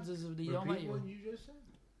sometimes they don't let Repeat you. what you just said?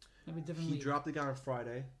 Maybe different He league. dropped the guy on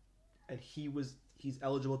Friday, and he's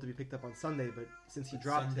eligible to be picked up on Sunday. But since he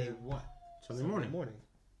dropped Sunday him what? Sunday morning.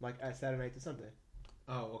 like Saturday night to Sunday.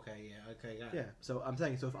 Oh, okay, yeah, okay, got it. Yeah. So I'm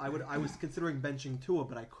saying, so if I was considering benching Tua,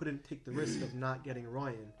 but I couldn't take the risk of not getting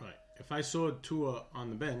Ryan Right. If I saw Tua on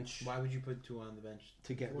the bench, Why would you put Tua on the bench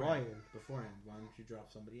to get beforehand? Ryan. Beforehand, why don't you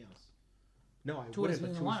drop somebody else? No, I Tua's wouldn't. in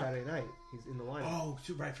But the Tua lineup. Saturday night, he's in the lineup. Oh,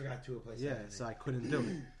 I forgot Tua plays. Yeah, Saturday. so I couldn't do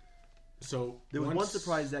it. so There was one once-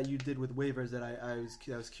 surprise that you did with waivers that I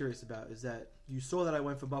was curious about is that you saw that I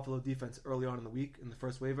went for Buffalo defense early on in the week in the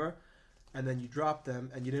first waiver, and then you dropped them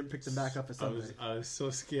and you didn't pick them back up for Sunday. I was so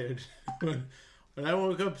scared when I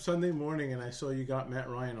woke up Sunday morning and I saw you got Matt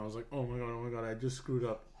Ryan. I was like, oh my god, I just screwed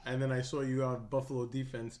up. And then I saw you got Buffalo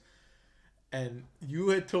defense, and you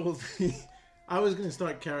had told me I was going to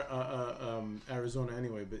start Arizona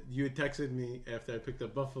anyway, but you had texted me after I picked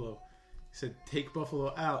up Buffalo. You said take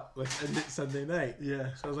Buffalo out, let's end it Sunday night.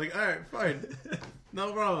 Yeah. So I was like, all right, fine,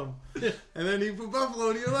 no problem. And then he put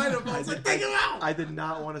Buffalo in your lineup. I was like, take him out. I did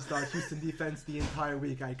not want to start Houston defense the entire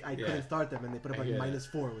week. I couldn't start them, and they put up I like get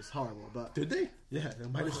 -4. It was horrible, but Did they? yeah, they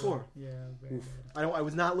were -4. Yeah, very bad. I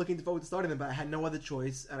was not looking forward to starting them, but I had no other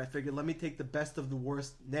choice, and I figured let me take the best of the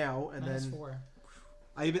worst now, and then -4.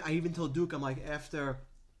 I even told Duke, I'm like, after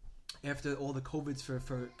all the COVIDs for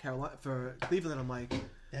Cleveland, I'm like,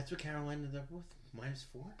 That's what Carolina ended up with,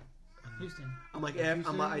 -4. Houston. I'm like,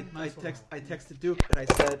 Houston, I -4. texted Duke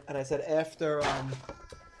and I said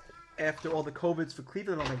after all the COVIDs for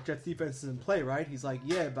Cleveland, I'm like, Jets defense is in play, right? He's like,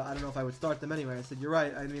 yeah, but I don't know if I would start them anyway. I said, you're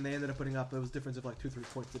right. I mean, they ended up putting up, it was a difference of like 2-3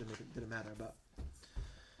 points. Didn't matter, but.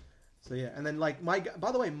 So yeah, and then like by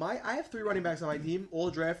the way, I have 3 running backs on my team, all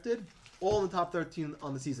drafted, all in the top 13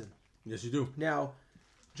 on the season. Yes, you do. Now,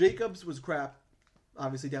 Jacobs was crap,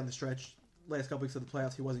 obviously down the stretch. Last couple weeks of the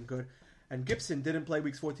playoffs, he wasn't good, and Gibson didn't play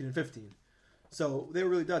weeks 14 and 15. So they were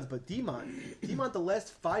really duds. But Demont, the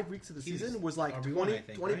last 5 weeks of the season was like RB1, 20, I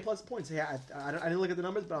think, 20 right? plus points. Yeah, I didn't look at the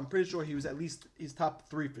numbers, but I'm pretty sure he was at least he's top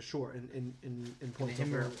 3 for sure in points.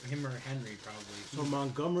 Him or overall. Henry probably. So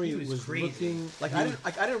Montgomery he was was crazy. looking Like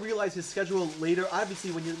I didn't realize his schedule later.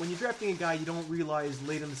 Obviously, when you're drafting a guy, you don't realize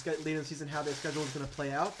late in the season how their schedule is going to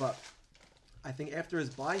play out. But I think after his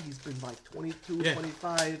bye, he's been like 22, Yeah.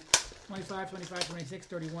 25, 25, 25, 26,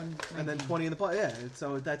 31, and then 19. 20 in the play. Yeah,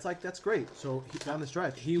 so that's great. So Down the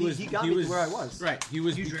stretch, he got me to where I was. Right, he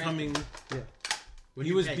was You becoming Yeah, What he do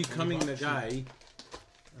you was pay, becoming the $20? guy.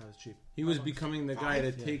 that was cheap. He was becoming the guy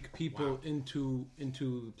to $5? take people Wow. into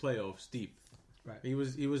the playoffs deep. Right. He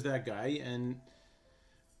was that guy, and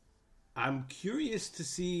I'm curious to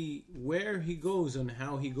see where he goes and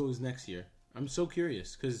how he goes next year. I'm so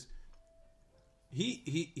curious because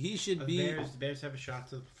he should be. The Bears have a shot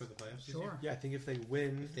for the playoffs. this year? Sure. Yeah, I think if they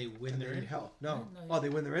win, If they win, and they're they're in. in hell. No, No, oh, they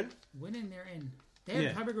win, they're in. Winning, they're in. They have Yeah.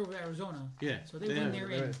 a tiebreaker over Arizona. Yeah, So they they win, have- they're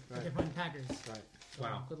they're in. in, But right. they're playing Packers. Right. So,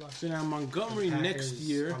 Wow. good luck. So now Montgomery The next Packers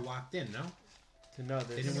year. are locked in. No. To know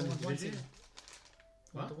They this. didn't win the One division? seed.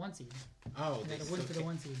 What? The 1 seed. Oh, They they got to still win for the can't-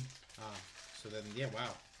 1 seed. Ah, so then yeah,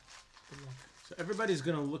 wow. Good luck. So everybody's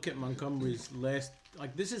gonna look at Montgomery's last.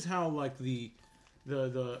 Like this is how like the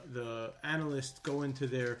analysts go into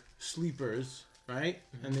their sleepers, right?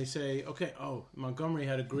 And they say, okay, oh, Montgomery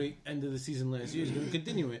had a great end of the season last year. He's going to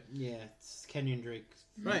continue it, Yeah, it's Kenyon Drake.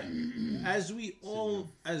 right? As we all,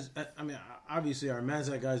 I mean, obviously our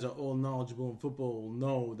Mazda guys are all knowledgeable in football. Will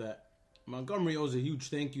know that Montgomery owes a huge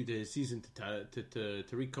thank you to his season to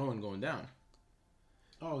Tariq Cohen going down.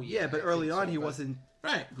 Oh Yeah, but I early think on so, he but- wasn't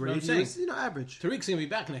Right, what great. I'm He saying. was, average. Tariq's gonna be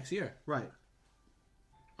back next year. Right.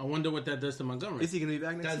 I wonder what that does to Montgomery. Is he going to be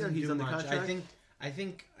back next year? Doesn't He's do under much. contract. I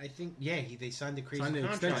think. Yeah, they signed a crazy Signed an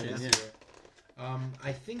contract extension, this year.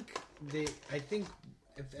 I think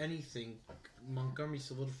if anything, Montgomery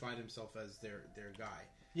solidified himself as their guy.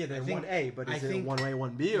 Yeah, they're I think- 1A, but I is it think- 1A,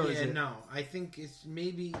 1B, or is Yeah, it? no. I think it's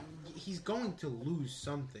maybe he's going to lose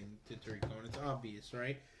something to Tariq Cohen. It's obvious,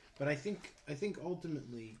 right? But I think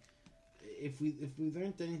ultimately, if we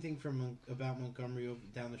learned anything about Montgomery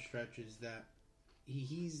down the stretch is that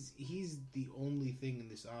he's the only thing in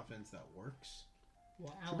this offense that works.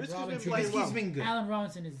 Well, Allen Trubisky's been Robinson. playing well. He's been good. Allen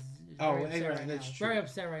Robinson is Oh, very upset right, right that's now. true. Very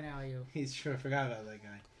upset right now, you. He's sure I forgot about that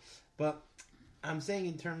guy. But I'm saying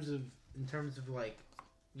in terms of like,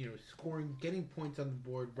 scoring, getting points on the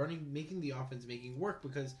board, making the offense making work,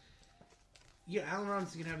 because Allen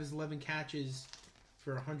Robinson can have his 11 catches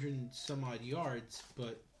for 100 and some odd yards,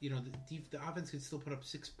 but the offense could still put up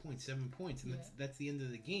 6 points, 7 points, and that's the end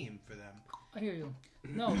of the game for them. I hear you.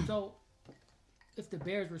 No, so if the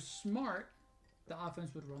Bears were smart, the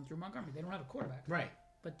offense would run through Montgomery. They don't have a quarterback, Right.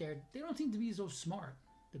 but they don't seem to be so smart.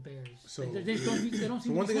 The Bears. So- they just don't. They don't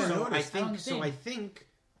seem one to be thing I smart. noticed- don't I understand. think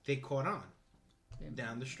they caught on Yeah.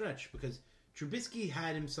 down the stretch because Trubisky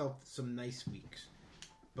had himself some nice weeks,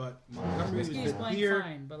 but Montgomery was Trubisky is the playing clear.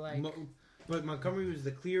 fine, but like But Montgomery was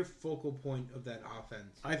the clear focal point of that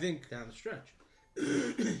offense I think down the stretch.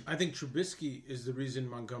 Trubisky is the reason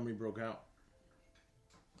Montgomery broke out.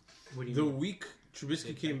 What do you The mean? week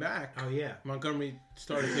Trubisky came back, Oh yeah, Montgomery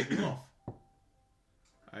started taking off.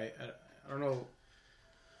 I don't know.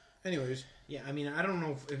 Anyways, yeah. I mean, I don't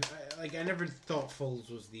know if I never thought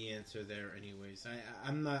Foles was the answer there. Anyways,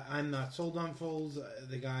 I'm not sold on Foles.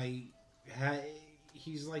 The guy,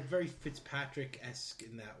 he's like very Fitzpatrick-esque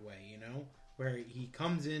in that way, where he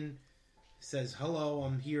comes in, says hello,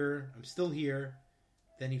 I'm here, I'm still here.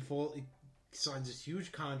 Then he signs this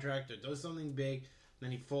huge contract or does something big.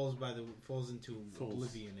 Then he falls into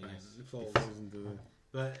oblivion again. Nice. Falls. Falls into the-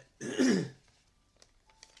 But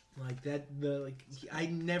like that,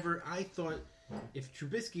 I thought if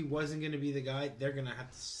Trubisky wasn't going to be the guy, they're going to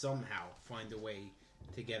have to somehow find a way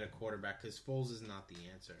to get a quarterback because Foles is not the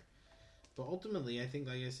answer. But ultimately, I think,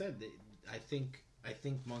 like I said, I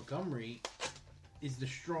think Montgomery is the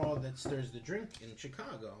straw that stirs the drink in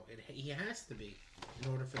Chicago. He has to be in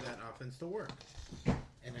order for that offense to work.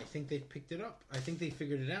 And I think they picked it up. I think they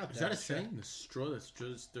figured it out. Is that a saying? The straw that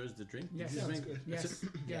stirs the drink? Yes, Did you that's make- good. that's Yes, a-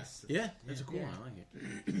 yes. Yeah, that's a cool Yeah. one. I like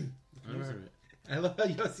it. I never heard of it. I love how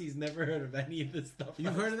Yossi's never heard of any of this stuff.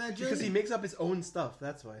 You've heard of that, Jay? Because he makes up his own stuff.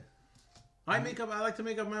 That's why. I like to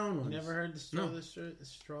make up my own You ones. never heard the straw, No. the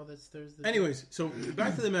straw that stirs the Anyways, so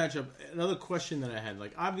back to the matchup. Another question that I had,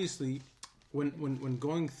 like, obviously, when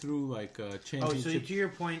going through like Oh, so championship, to your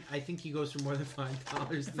point, I think he goes for more than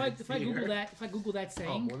 $5. If I Google that Oh,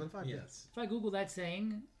 saying, more than 5. Yes. if I Google that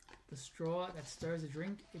saying, the straw that stirs the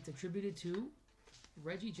drink, it's attributed to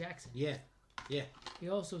Reggie Jackson. Yeah. Yeah. He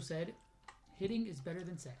also said, hitting is better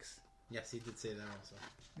than sex. Yes, he did say that also.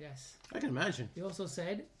 Yes. I can imagine. He also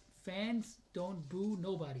said, fans don't boo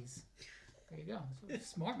nobodies. There you go. So,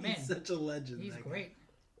 smart man. He's such a legend. He's that guy. great.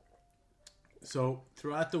 So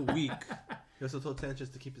throughout the week, He also told Sanchez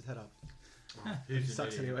to keep his head up. He's He an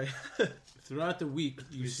sucks idiot. anyway. throughout the week,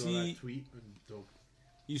 you You saw see that tweet? Dope.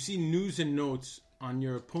 you see news and notes on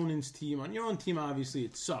your opponent's team, on your own team. Obviously,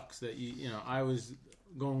 it sucks that you know I was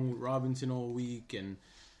going with Robinson all week, and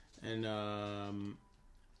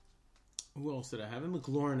who else did I have? And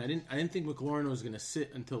McLaurin. I didn't think McLaurin was going to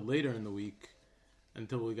sit until later in the week,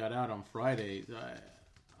 until we got out on Friday. But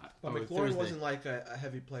or McLaurin Thursday. wasn't like a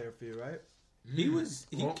heavy player for you, right? He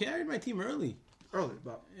carried my team early, Early,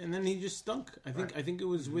 but and then he just stunk. I think it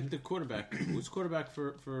was with the quarterback. Who was quarterback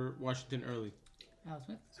for Washington early? Alex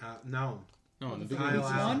Smith? No. No, in the Kyle beginning.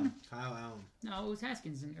 Kyle Week Allen. one? Kyle Allen. No, it was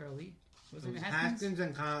Haskins in early. Was It it was Haskins? Haskins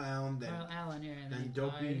and Kyle Allen. Then, Kyle Allen, yeah. And then then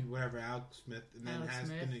Dopey, Clyde, whatever, Alex Smith. And then Alex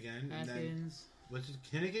Haskins Smith, again. And then, Haskins, what's it,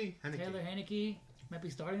 Henneke? Taylor Heineke. Might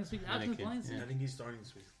be starting this week. Alex Smith Heineke, playing? yeah. I think he's starting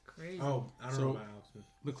this week. Crazy. Oh, I don't So- know about Alex Smith.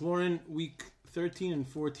 McLaurin, week 13 and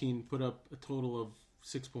 14, put up a total of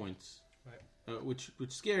 6 points. Right. Which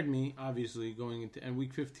scared me, obviously, going into... And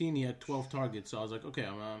week 15, he had 12 targets, so I was like, okay,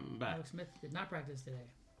 I'm back. Alex Smith did not practice today.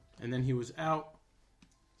 And then he was out.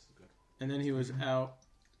 And then he was out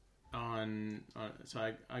on...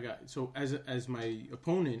 so I got... So as my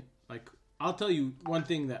opponent, like, I'll tell you one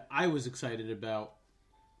thing that I was excited about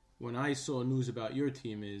when I saw news about your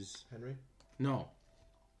team is... Henry. No,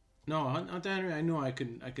 Hunter Henry. I knew I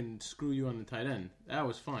can screw you on the tight end. That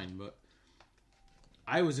was fine, but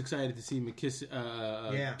I was excited to see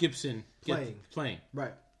Gibson playing.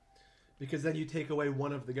 Right. Because then you take away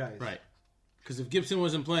one of the guys. Right. Because if Gibson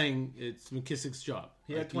wasn't playing, it's McKissick's job.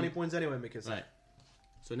 He had 20 points anyway, McKissick. Right.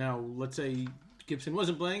 So now, let's say Gibson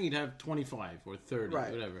wasn't playing, he'd have 25 or 30,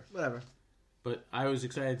 Right. whatever. But I was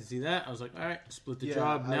excited to see that. I was like, all right, split the Yeah,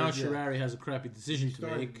 job. I Now was- yeah. Sherrari has a crappy decision to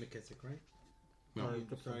Started make. McKissick, right? No.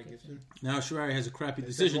 Sorry, Gibson. Now Sherrari has a crappy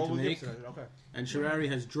They said decision roll to with make. Gibson. Okay. And Sherrari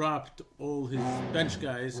has dropped all his bench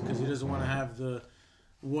guys because he doesn't want to have the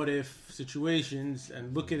what if situations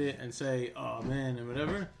and look at it and say, oh man, and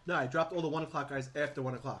whatever. No, I dropped all the 1 o'clock guys after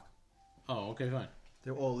 1 o'clock. Oh, okay, fine.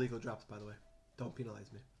 They're all illegal drops, by the way. Don't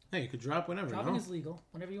penalize me. Hey, you could drop whenever, Dropping no? is legal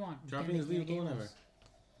whenever you want. You Dropping can't is make legal game whenever. rules.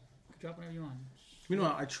 You can drop whenever you want.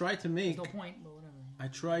 Meanwhile, I tried to make... There's no point, but whatever. I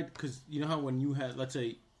tried, because you know how when you had, let's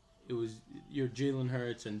say, it was your Jalen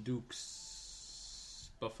Hurts and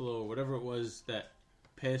Duke's Buffalo or whatever it was that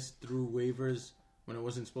passed through waivers when it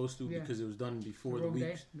wasn't supposed to Yeah. because it was done before the Rogue week.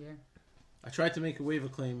 day, yeah. I tried to make a waiver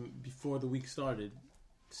claim before the week started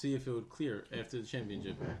to see if it would clear after the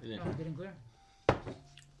championship. It didn't. Oh, it didn't clear.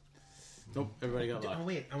 Nope, everybody got Oh locked.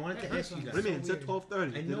 wait, I wanted Yeah, to ask you that's guys. What do you mean? It so said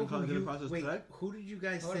 12:30. I know who Didn't you. process Wait, today? who did you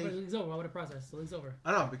guys Why say? would the league's over? Why would it process? The league's over.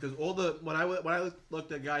 I don't know, because all the when I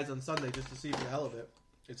looked at guys on Sunday just to see for the hell of it,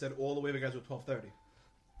 it said all the waiver guys were 12:30,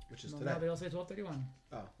 which is No, today. now they all say 12:31.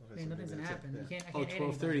 Oh, okay. I mean, nothing's gonna happen. You can't. I Oh, can't add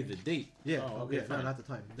 12:30, anybody. the date. Yeah. Oh, okay, yeah. No, fine. not the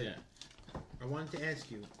time. Yeah. I wanted to ask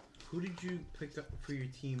you, who did you pick up for your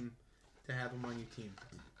team to have them on your team?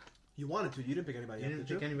 You wanted to. You didn't pick anybody You up, didn't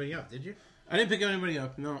did pick you? anybody up, did you? I didn't pick anybody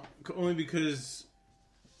up, no. Only because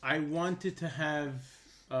I wanted to have...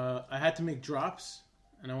 I had to make drops,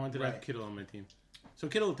 and I wanted to have Right. Kittle on my team. So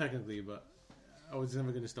Kittle, technically, but I was never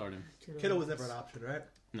going to start him. Kittle was never an option, right?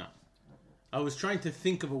 No. I was trying to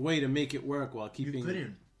think of a way to make it work while You keeping...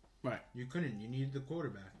 couldn't. Right. You couldn't. You needed the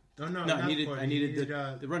quarterback. Oh, no, No, not I needed- the quarterback. I needed You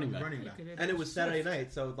the running back. Running back. And it was Saturday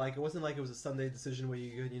night, so like it wasn't like it was a Sunday decision where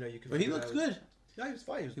you could. But he figure looked out- good. Yeah, he was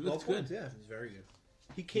fine. He was He 12 looked good. points. Yeah, He's very good.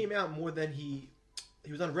 he came out more than he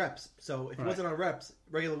was on reps. So if he Right. wasn't on reps,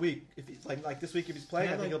 regular week, if he's like this week, if he's playing,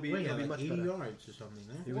 I think he'll be like much 80 better. yards or something.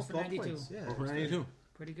 No? He was 4 for 12 92. points. Yeah, Over it was 92.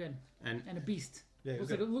 Pretty good. And And a beast. Yeah, he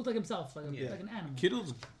was Looked like himself, like Yeah. an animal.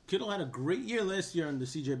 Kittle had a great year last year under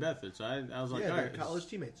CJ Beathard, so I was like, yeah, all they're right. college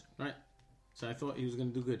teammates. Right. So I thought he was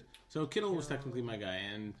going to do good. So Kittle was technically my guy,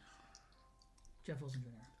 and Jeff Wilson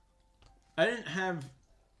Jr. I didn't have...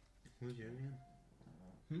 Who's your man?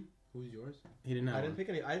 Who's yours? He didn't have I didn't one. pick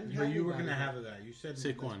any. I didn't. But have you were anybody. gonna have a guy. You said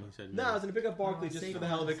Saquon, he said. No, I was gonna pick up Barkley No, just for the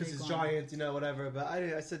hell of it because it's Saquon. Giants, whatever. But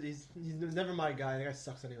I said he's never my guy. The guy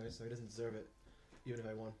sucks anyway, so he doesn't deserve it, even if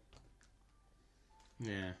I won.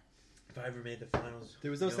 Yeah. If I ever made the finals,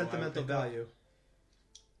 There was no sentimental value.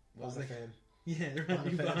 I What was was a the fan. Yeah, Not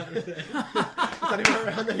a right. It's not even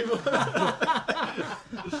around anymore.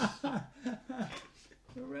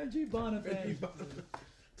 Reggie Bonifay.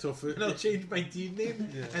 So for And I'll change my team name,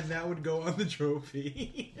 Yeah. and that would go on the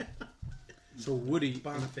trophy. so Woody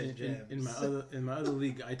Bonifay in my other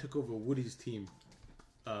league, I took over Woody's team.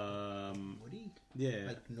 Woody? Yeah.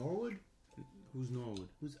 Like Norwood? Who's Norwood?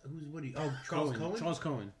 Who's Woody? Oh, Charles Cohen? Charles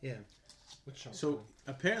Cohen. Yeah. Which Charles So Cohen?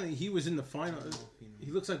 apparently he was in the final.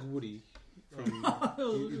 He looks like Woody. From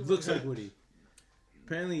Oh, he looks like Woody.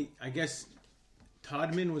 Apparently, I guess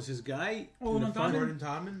Todman was his guy. Oh, in the no, final. Gordon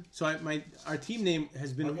Todman? So our team name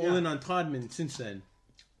has been Oh, all yeah. in on Todman since then.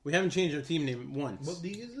 We haven't changed our team name once. What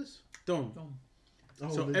league is this? Don't. Oh,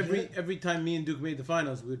 So legit? every time me and Duke made the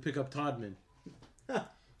finals, we would pick up Todman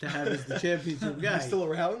to have as the championship guy. He's still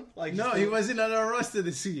around? Like No, he wasn't on our roster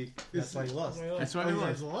this week. That's why he lost. That's Oh, why he you was.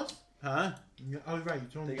 guys lost? Huh? Yeah, oh, right. You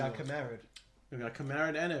told me They got you lost. Kamara. We got Kamara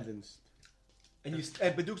and Evans. And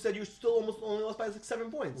but Duke said you still almost only lost by like 7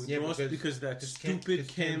 points. We Yeah, lost because that because Cam- stupid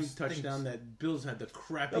because Cam Cam stinks. touchdown that Bills had the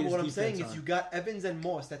crappiest No, but what I'm defense saying on. is you got Evans and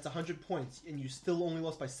Moss. That's 100 points, and you still only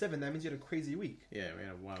lost by 7. That means you had a crazy week. Yeah, we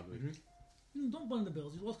had a wild week. Don't blame the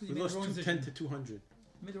Bills. You lost because We you made lost the wrong 210 decision. to 200.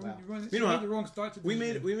 You made the Wow. wrong, you Meanwhile, made the wrong start to the We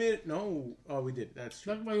season. made no. Oh, we did. That's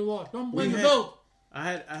true. That's why you lost. Don't We blame the had- Bills. I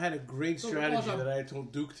had a great So strategy awesome. that I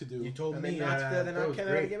told Duke to do. You told And me then they're that not was came out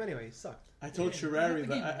of the great. game anyway. He sucked. I told Yeah, Sherrari, you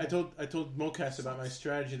but have I told Mocas about my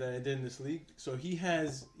strategy that I did in this league. So he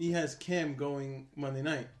has Cam going Monday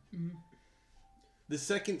night. Mhm. The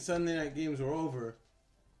second Sunday night games were over.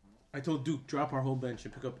 I told Duke drop our whole bench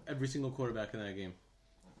and pick up every single quarterback in that game.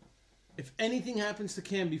 If anything happens to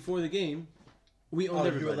Cam before the game, we own Oh,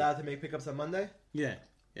 everybody. you're allowed to make pickups on Monday? Yeah.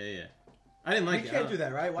 I didn't like We it. can't do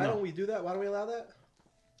that, right? Why No. don't we do that? Why don't we allow that?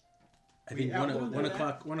 I think We outlawed one that.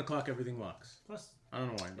 o'clock. 1 o'clock, everything locks. Plus, I don't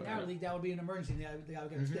know why, in but our league, that would be an emergency. They got to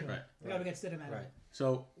get Stidham. Right. They got to get Stidham out of Right. it.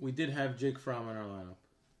 So we did have Jake Fromm in our lineup.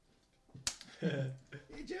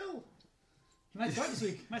 Hey, Joe. He might start this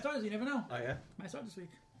week. Might start this week. You never know. Oh yeah. Might start this week.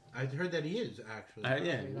 I heard that he is, actually. Yeah.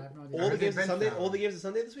 I have no idea. All the heard they games are bench Sunday. that All one. the games are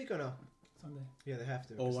Sunday this week or no? Sunday. Yeah, they have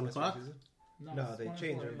to. Oh, 1 That's what o'clock? it is. No, No, it's they 1 and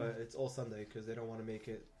change 4, them, yeah. but it's all Sunday because they don't want to make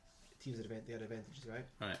it teams they had advantages, right?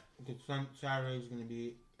 Because Saturday is going to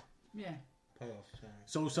be Yeah. playoffs. Saturday.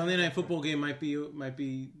 So Sunday night football game might be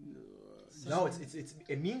No,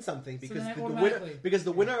 it means something because then the automatically- winner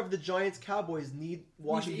the winner of the Giants Cowboys need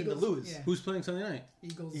Washington to Eagles, lose. yeah. who's playing Sunday night?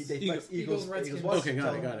 Eagles. They Eagles- fight Eagles, Redskins. Okay,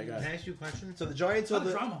 got it. Can I ask you a question? So the Giants are Not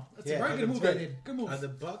the drama. That's Yeah, a very good it's move great. they did. Good move. Are the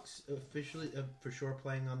Bucks officially for sure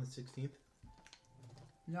playing on the 16th?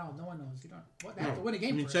 No, no one knows. You don't. What? They No, have to win a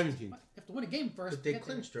game I mean first. 17th. What? They have to win a game first. But they to get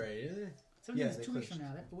there. clinched, right? Didn't they? 17 Yeah, is they 2 weeks clinched. from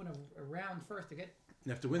now. They have to win a round first to get.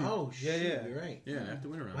 You have to win. Oh, Yeah, shit, yeah. you're right. Yeah, you have to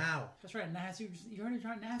win around. Wow. That's right. Nas, you heard it,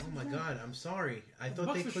 Nas? Oh my God, I'm sorry. I The thought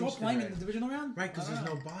Bucks they for sure clinched playing it in the divisional round. right, because I there's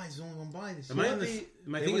don't no know. buys. There's only one buy this Am year. I on They- this?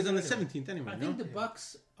 My they thing is win on the anyway. 17th anyway. I No. think the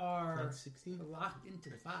Bucks are That's 16. locked into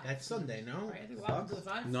the 5. That's Sunday, no? Right? I think locked into the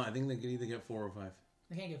 5. No, I think they can either get 4 or 5.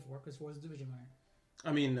 They can't get 4 because 4 is the division winner.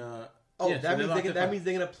 I mean, Oh, yeah, so that they're locked at that 5. means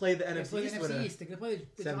they're gonna play the They NFC play the East NFC winner. East. They're gonna play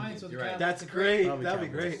the 17th, Giants or the you're right. Cowboys. That's It's great. Probably That'd be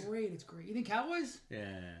Cowboys. great. It's great. It's great. You think Cowboys?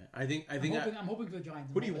 Yeah, I think I'm hoping for the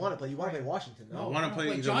Giants. Who do you want to play? You want to play Washington? I No. No. want to I play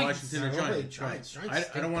wanna either play Washington or Giants. I wanna play Giants. Giants.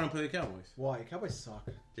 I don't want to play the Cowboys. Why? Cowboys suck.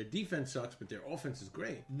 Their defense sucks, but their offense is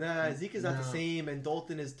great. Nah, Zeke is not the No. same, and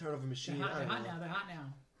Dalton is turnover They're machine. hot, I they're don't hot know. now. They're hot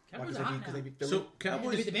now. Why? Cowboys 'Cause are hot because now. they beat Philly. So They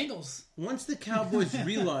Cowboys, beat the Bengals. once the Cowboys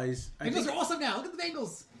realize, Bengals are awesome now. Look at the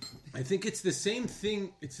Bengals. I think it's the same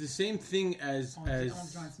thing. It's the same thing as I want the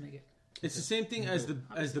Giants to make it. it's the same thing as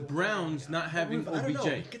the Browns not having I don't know. We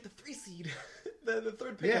OBJ. get the 3 seed, the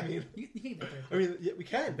third pick. Yeah. I mean, You can't get that I mean, yeah, we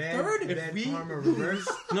can. Bad, Third? bad If we karma lose, reverse.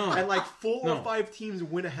 No, and like 4 No. or 5 teams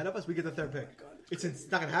win ahead of us, we get the third pick. It's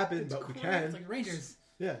not gonna happen, but we It's can. like Rangers.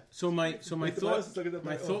 Yeah. So my Like the Browns, thought look at the-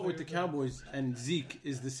 my oh, thought with the okay. Cowboys and Zeke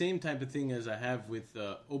is the same type of thing as I have with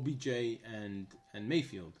OBJ and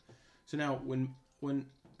Mayfield. So now when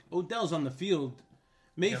Odell's on the field,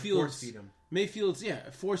 Force feed him. Mayfield's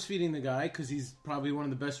force feeding the guy because he's probably one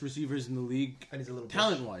of the best receivers in the league, And he's a little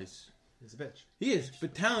talent wise. He's a bitch. He is,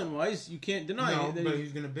 but talent wise, you can't deny No, it. that but he-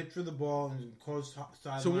 he's going to bitch for the ball and close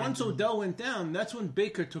sidelines. so once and- Odell went down, that's when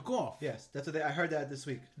Baker took off. Yes, that's what I heard that this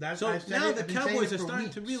week. That's, So I've said now it- the I've been saying Cowboys it are for starting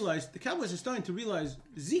to weeks. realize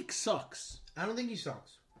Zeke sucks. I don't think he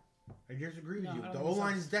sucks. I disagree with No, you. I don't The think O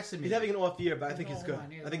line so. is decimated. He's having an off year, but I think The he's good.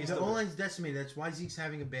 O-line, yeah, I think he's The still O good. line's decimated. That's why Zeke's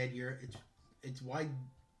having a bad year. It's why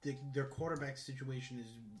their quarterback situation is.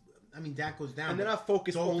 I mean, Dak goes down. And they're but not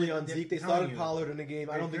focused it's all only they're- on they're Zeke. They telling started you. Pollard in the game.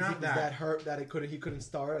 I don't It's think not Zeke was that. that hurt that he couldn't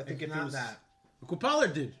start. I think It's if not it was that. Look what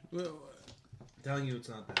Pollard did. Well, I'm telling you, it's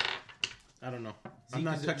not that. I don't know. I'm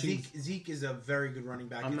not touching. Zeke is a very good running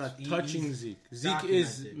back. I'm not He's touching Zeke. Zeke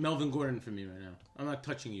is documented. Melvin Gordon for me right now. I'm not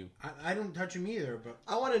touching you. I don't touch him either, but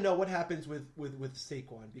I want to know what happens with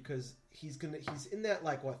Saquon because he's in that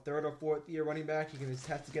third or fourth year running back. He's gonna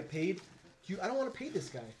have to get paid. I don't want to pay this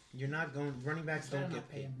guy. you're not going. Running backs Better don't not get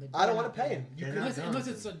pay paid. him. I don't want to pay him. They're not Unless, going unless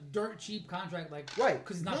to. it's a dirt cheap contract, like Right.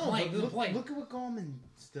 because he's not No, playing. but He doesn't play. look at what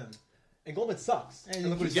Goldman's done. And Goldman sucks. And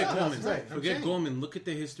look what he's Forget done. Goldman. right. I'm Forget saying. Goldman. Look at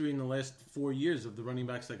the history in the last 4 years of the running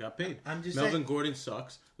backs that got paid. I'm just Melvin saying. Gordon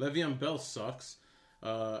sucks. Le'Veon Bell sucks.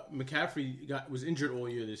 McCaffrey was injured all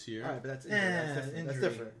year this year. All right, but that's different. That's injury.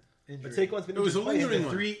 different. But Injury. Saquon's been It was injured a twice. lingering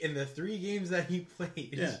one. In the three games that he played,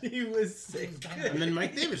 Yeah. he was sick. And then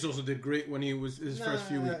Mike Davis also did great when he was his first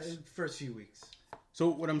few weeks. First few weeks. So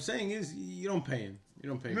what I'm saying is, you don't pay him. You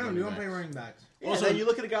don't pay. No, running you don't backs. pay running backs. Yeah, Also- then you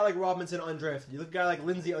look at a guy like Robinson undrafted. You look at a guy like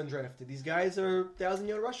Lindsey undrafted. These guys are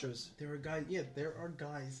 1,000-yard rushers. There are guys. Yeah, there are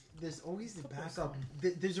guys. There's always the backup.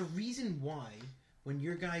 There's a reason why when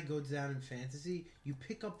your guy goes down in fantasy, you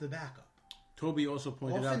pick up the backup. Toby also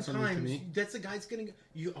pointed out something to Oftentimes, me. that's the guy's getting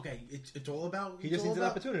you. Okay, it's all about. He it's just all needs an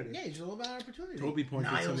about- opportunity. Yeah, it's all about opportunity. Toby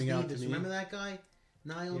pointed Niles something out to Davis, me. Remember that guy,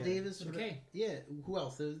 Niall Yeah. Davis? Okay. Yeah. Who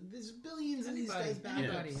else? There's billions of these guys back.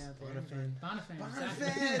 Anybody Yeah. out there? Bonifan. Bonifan.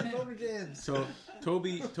 Bonifan, Notre Dame. So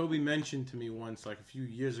Toby mentioned to me once, like a few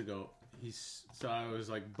years ago. So I was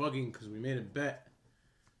like bugging because we made a bet,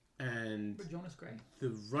 and But Jonas Gray. the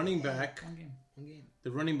running back, One game. One game.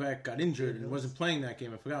 the running back got injured and wasn't playing that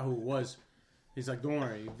game. I forgot who it was. He's like, "Don't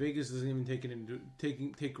worry, Vegas doesn't even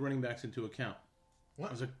take running backs into account." What?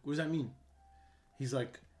 I was like, "What does that mean?" He's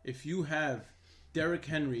like, "If you have Derrick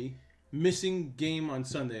Henry missing game on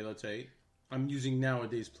Sunday, let's say, I'm using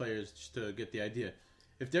nowadays players just to get the idea.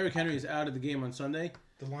 If Derrick Henry is out of the game on Sunday,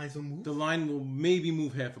 The lines will move, the line will maybe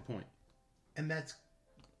move half a point. and that's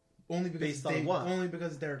only because Based on what? Only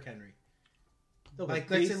because Derrick Henry. No, Like,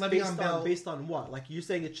 but let's say Le'Veon Bell- based on what? Like you're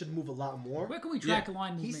saying it should move a lot more. Where can we track Yeah. a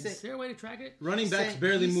line He's movement? saying- Is there a way to track it? Running He's backs saying-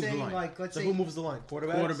 barely he's move the saying, line. Like, let's So say who moves the line?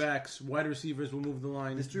 Quarterbacks. Quarterbacks, wide receivers will move the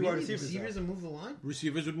line. There's three really, wide receivers. receivers though. will move the line.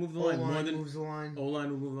 Receivers would move the line more O-line than moves the line.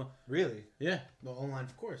 O-line would move the line. Really? Yeah. Well, O-line,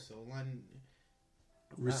 of course. O-line.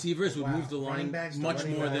 Receivers would Wow. move the line Running backs don't much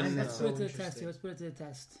running more backs. than... That's Let's so put it to the interesting. test here. Let's put it to the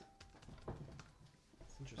test.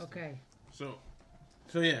 That's interesting. Okay.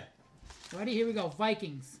 So yeah. Ready? Here we go.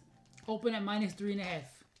 Vikings. Open at -3.5.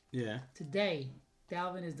 Yeah. Today,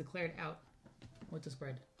 Dalvin is declared out. What's the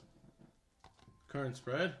spread? Current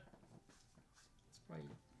spread? It's probably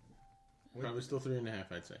Probably still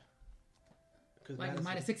 3.5, I'd say. 'Cause like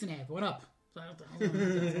Madison- -6.5. What up? So I don't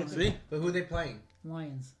know. See? But who are they playing?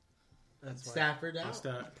 Lions. That's why. Stafford out. What's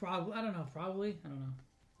that? Probably. I don't know. Probably. I don't know.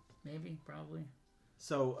 Maybe. Probably.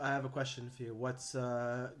 So I have a question for you. What's going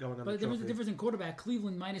on? But the there was a trophy? difference in quarterback.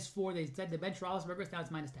 Cleveland -4. They said the bench Roethlisberger. Now it's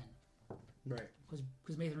 -10 Right.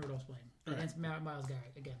 because Mason Rudolph's playing All right. against Miles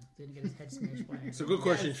Garrett again. Didn't get his head smashed playing. It's a good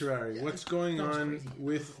question, Shirari. What's going That was on crazy.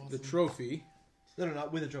 with That was the awesome. trophy? No,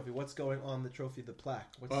 not with the trophy. What's going on the trophy? The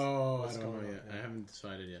plaque. What's, Oh, what's I don't going know on? yet. Yeah. I haven't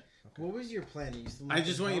decided yet. What was your plan? Are you still I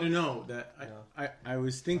just want you to know that Yeah. I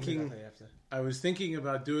was I'll do thinking that after. I was thinking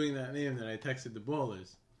about doing that name that I texted the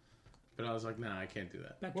ballers, but I was like, nah, I can't do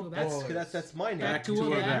that. Back to a What back. ball? That's my name. Back to You a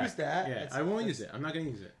can't back. use that. Yeah, That's- I won't that's- use it. I'm not gonna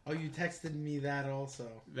use it. Oh, you texted me that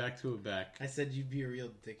also. Back to a back. I said you'd be a real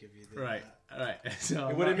dick if you did Right. that. All right. So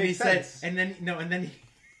It wouldn't And he make said, sense. and then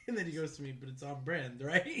and then he goes to me, but it's on brand,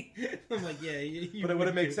 right? I'm like, yeah, you But it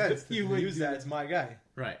wouldn't make sense to You would use do that. It's my guy.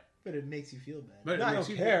 right. but it makes you feel bad. But No, it I makes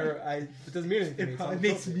don't you- care. It doesn't mean anything to me. It It's probably on the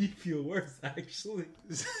makes trophy. me feel worse, actually.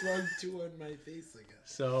 Slung two on my face, I guess.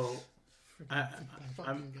 So I'm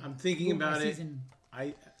Fucking thinking Boom, about my it. season.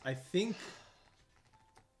 I think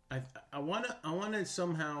I wanna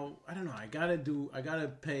somehow, I don't know, I gotta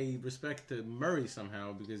pay respect to Murray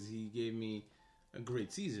somehow because he gave me a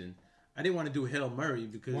great season. I didn't want to do Hail Murray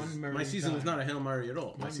because One Murray my season was time. not a Hail Murray at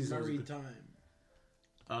all. My One season Murray was a good,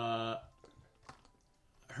 time.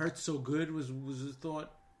 Hurts so good was a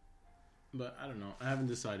thought, but I don't know. I haven't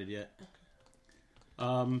decided yet.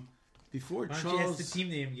 Before Why don't you ask Charles, the team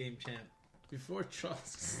name game champ? before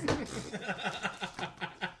Charles,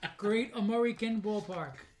 Great American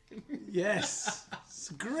ballpark. yes,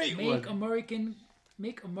 it's a great Make one.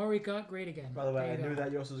 Make America great again. By the way, There I you knew go.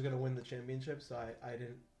 that Yost was going to win the championship, so I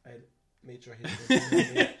made sure he was going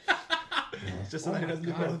to Just Oh so my he doesn't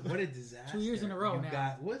do God, both. what a disaster! 2 years in a row you now.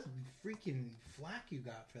 Got, what freaking flack you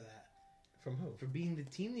got for that? From who? For being the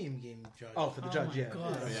team name game judge. Oh, for the Oh judge, my yeah.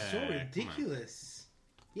 God. It's Yeah, so come on. ridiculous.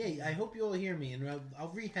 Yeah, I hope you all hear me, and I'll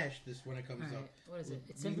rehash this when it comes All right, up. what is it?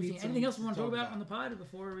 It's We 7:15. need some Anything else we to want to talk talk about about. on the pod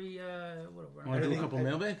before we whatever? Want to do a Anything- couple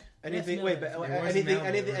mailbag? Anything? Yes, Wait, no, but there was anything? mail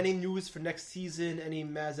Anything? there. Any news for next season? Any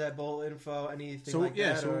Mazat Bowl info? Anything So like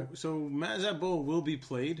yeah, that? so Mazat Bowl will be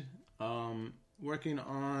played. Working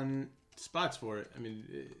on spots for it. I mean,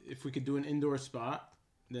 if we could do an indoor spot,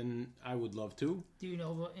 then I would love to. Do you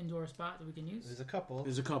know of an indoor spot that we can use? There's a couple.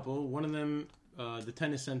 There's a couple. One of them, the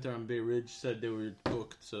tennis center on Bay Ridge, said they were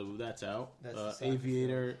booked, so that's out. That's the soccer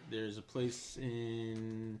Aviator, there's a place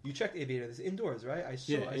in. You checked Aviator. There's indoors, right? I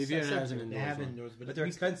saw. Yeah, I Aviator sent has you. an They indoors have one. indoors, but they're we-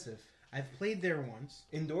 expensive. I've played there once.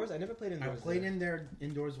 Indoors? I never played I indoors. played there. in there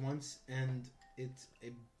indoors once, and it's a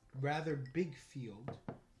rather big field.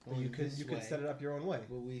 But you could set it up your own way.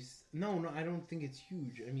 Well, no, I don't think it's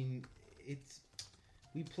huge. I mean, it's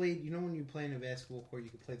we played. You know, when you play in a basketball court, you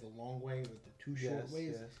could play the long way or the two short Yes,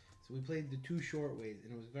 ways. yes. So we played the two short ways,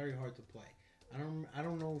 and it was very hard to play. I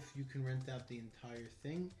don't know if you can rent out the entire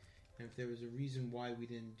thing, and if there was a reason why we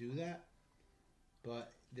didn't do that.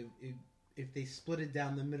 But if they split it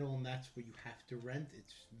down the middle and that's where you have to rent,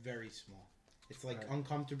 it's very small. It's like Right.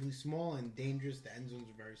 uncomfortably small and dangerous. The end zones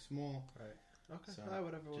are very small. Right. Okay. So,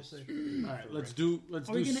 Whatever. We'll just- see. All right, let's do Are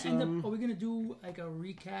we gonna some. end up? Are we gonna do like a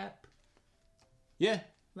recap? Yeah,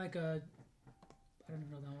 Like a I don't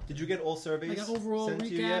even know that one. Did you get all surveys? Like an overall sent to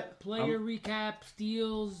you recap, yet? player recap,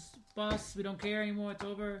 steals, bus. We don't care anymore. It's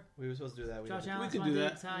over. We were supposed to do that. We Josh didn't. Allen, could do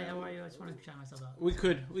that. Hi, how are you? I just want to shout myself out. we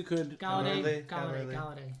could. Galladay, Galladay.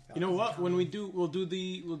 Galladay. You know what? When we do, we'll do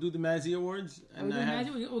the Mazzy Awards, Are we and doing I have,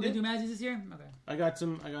 Mazzy? We're gonna do Mazzies this year. Okay. I got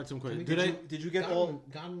some questions. Did you get all?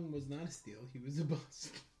 Godwin was not a steal. He was a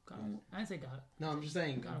bust. I didn't say God. No, I'm just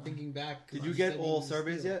saying. Godwin. Thinking back. Did you you get said he all was a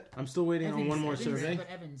surveys steal. yet? I'm still waiting on one more survey. But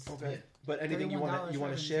Evans. Okay. Yeah. But anything you want $31 to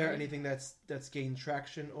for share? Evans, Anything that's gained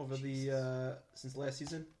traction over the since last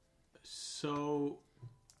season? So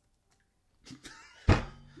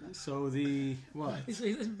the what? He's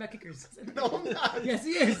listening about kickers. No, I'm not. Yes,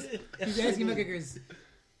 he is. He's asking about kickers.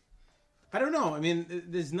 I don't know. I mean,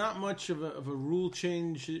 there's not much of a rule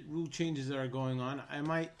changes that are going on. I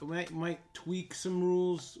might tweak some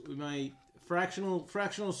rules. We might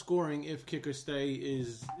fractional scoring if kicker stay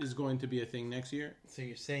is going to be a thing next year. So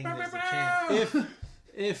you're saying there's a chance.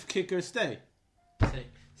 If kicker stay.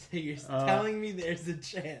 So you're telling me there's a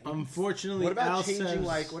chance. Unfortunately, What about Al changing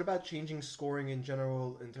says, what about changing scoring in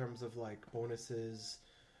general in terms of like bonuses,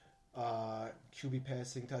 QB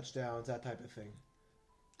passing touchdowns, that type of thing?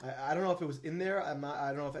 I don't know if it was in there. I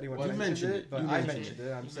don't know if anyone Well, you mentioned mentioned it, it. but You I mentioned mentioned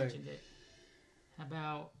it. I'm You saying mentioned it. How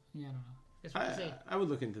about I don't know. That's what I say. I would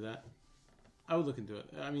look into that. I would look into it.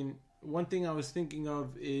 I mean, one thing I was thinking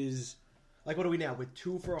of is like what are we now with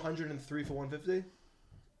 2 for 100 and 3 for 150?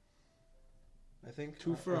 I think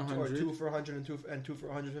 2 for Or 100. 2 for 100 and 2 for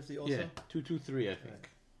 150 also. yeah 223. I think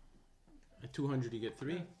at 200 you get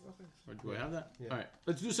 3. Okay. Or do I have that? Yeah. All right,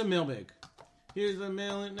 let's do some mailbag. Here's the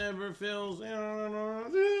mail it never fills.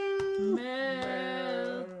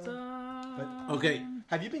 Okay.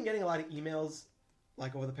 Have you been getting a lot of emails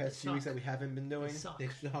like over the past few weeks that we haven't been doing? Suck. They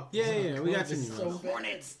suck. Yeah, we got some It's so emails. bad.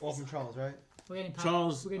 Hornets. All from Charles, right? We're getting top,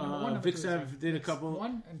 Charles, we're getting number one, number two, Vixav so. did a couple.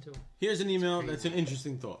 1 and 2. Here's an email that's an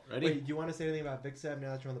interesting thought. Ready? Wait, do you want to say anything about Vixav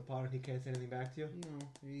now that you're on the pod and he can't say anything back to you? No,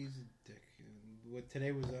 he's a dick. What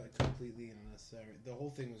today was completely unnecessary. The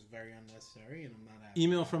whole thing was very unnecessary, and I'm not happy.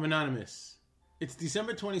 Email from Anonymous. It's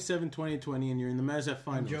December 27, 2020, and you're in the Mazat I'm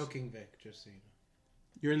Finals. joking, Vic. Just so you know.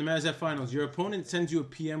 You're in the Mazat Finals. Your opponent sends you a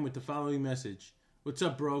PM with the following message. What's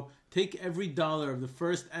up, bro? Take every dollar of the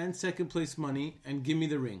first and second place money and give me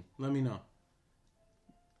the ring. Let me know.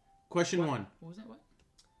 Question 1. What was that? What?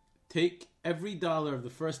 Take every dollar of the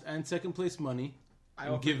first and second place money I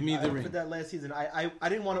and offered- give me I the offered ring. that last season. I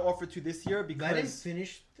didn't want to offer to this year Let him because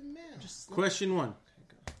finish the mail. Question 1.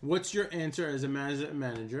 What's your answer as a Mazat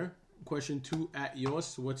manager? Question 2. At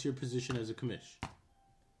Yos, what's your position as a commish?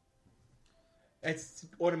 it's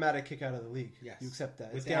automatic kick out of the league. Yes. You accept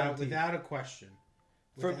that. It's Without, guaranteed. without a question.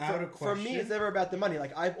 For me, it's never about the money.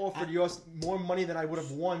 Like I've offered Yost more money than I would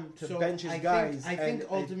have won to bench his guys. I think and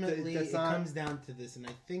ultimately that's it not- comes down to this, and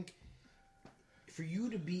I think for you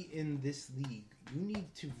to be in this league, you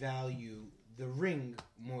need to value the ring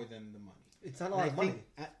more than the money. It's not a And lot I of money. think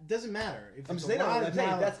it doesn't matter. If I'm it's saying a lot that. of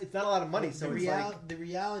dollars, It's not a lot of money. So it's like the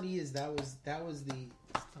reality is that was the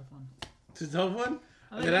Tough one. It's a tough one?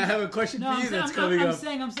 I Then I have a question No, for you I'm that's saying, coming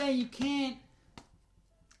I'm up. saying you can't.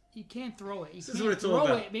 You can't throw it. You This can't is what it's all throw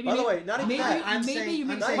about. it. Maybe, By the way, not even maybe, that. I'm maybe saying- you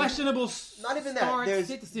make I'm saying- questionable Not even that. start, There's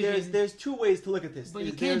sit decisions. there's two ways to look at this. But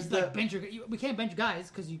you There's can't like bench we can't bench guys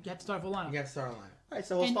because you have to start full lineup. You got to start a lineup. All right,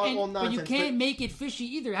 so we'll start all But nonsense. you can't make it fishy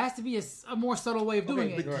either. It has to be a more subtle way of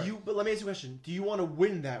doing Okay, it. but but let me ask you a question. Do you want to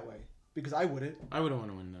win that way? Because I wouldn't. I wouldn't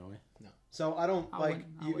want to win that way. So I don't I like wouldn't-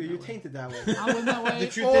 I you. wouldn't You're that way. tainted that way. I win that way. The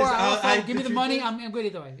truth or is, also, give the me the truth money. is- I'm good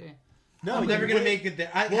either way. Yeah. No, I'm you never gonna wouldn't- make it there.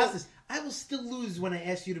 How's Well- this? I will still lose when I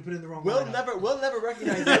ask you to put in the wrong. We'll lineup. never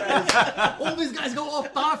recognize you as. All these guys go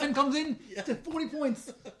off. Donovan comes in to 40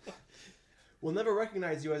 points. We'll never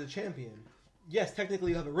recognize you as a champion. Yes,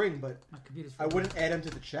 technically you have a ring, but My computer's I wouldn't add him to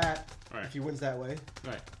the chat Right. if he wins that way.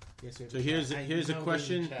 Right. Yes, So here's a know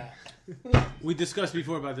question there's a chat. we discussed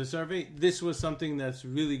before about the survey. This was something that's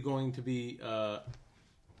really going to be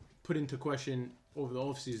put into question over the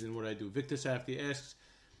offseason, what I do. Victor Safdie asks,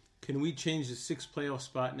 can we change the 6th playoff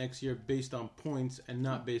spot next year based on points and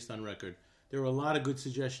not based on record? There were a lot of good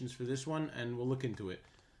suggestions for this one, and we'll look into it.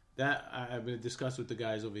 That I'm going to discuss with the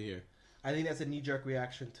guys over here. I think that's a knee-jerk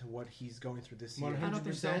reaction to what he's going through this year. 100%. I don't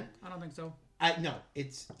think so. I don't think so. No,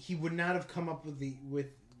 it's he would not have come up with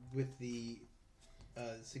the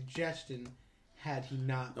suggestion had he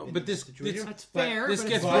not. No, been but in this- situation. That's But- fair. this but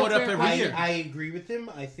gets it's brought not up fair. every year. I agree with him.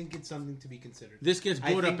 I think it's something to be considered. This gets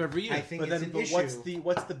I brought think- up every year. I think But it's then, an but issue.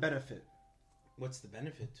 what's the benefit? What's the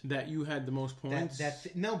benefit? that you had the most points.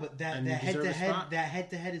 No, but that and you head deserve to a head spot? that head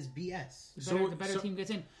to head is BS. The better team gets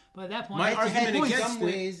in. But at that point, My it's argument Head to head in against some it-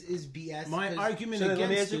 ways is BS. My because- argument So then let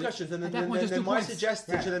me against ask you a it, question. Then, At that point, just then 2 my points.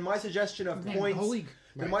 suggestion. Right. So then my suggestion of Man, points. the whole league.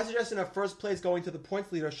 Then my suggestion of first place going to the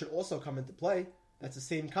points leader should also come into play. That's the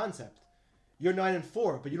same concept. You're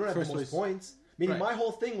 9-4, but you don't have First the most place. points. Meaning, Right. my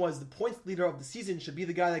whole thing was the points leader of the season should be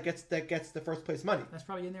the guy that gets the first place money. That's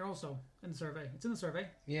probably in there also in the survey. It's in the survey.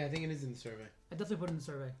 Yeah, I think it is in the survey. I definitely put it in the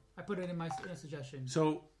survey. I put it in a suggestion.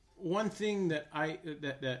 So one thing that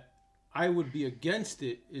I would be against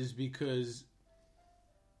it is because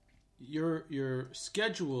your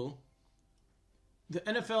schedule, the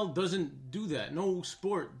NFL doesn't do that. No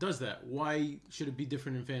sport does that. Why should it be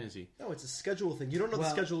different in fantasy? No, it's a schedule thing. You don't know the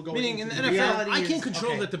Well, schedule going. Meaning in into the the NFL, reality I can't is-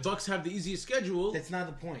 control okay. that the Bucks have the easiest schedule. That's not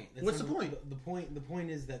the point. That's What's not the point? The point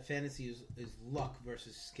is that fantasy is luck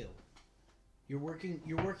versus skill. You're working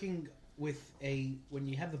with when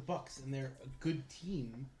you have the Bucks and they're a good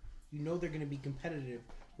team, you know they're going to be competitive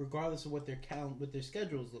regardless of what their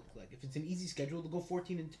schedules look like. If it's an easy schedule, they'll go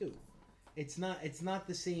 14-2. It's not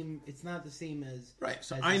the same. It's not the same as Right,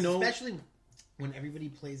 so as I know- especially when everybody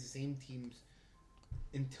plays the same teams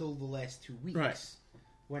until the last 2 weeks. Right.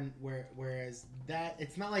 Whereas that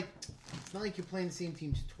it's not like you're playing the same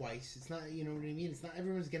teams twice. It's not, you know what I mean. It's not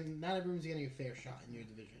everyone's getting a fair shot in your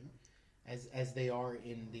division, as they are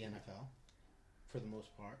in the NFL, for the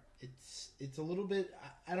most part. It's a little bit.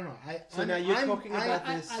 I don't know. Now you're talking about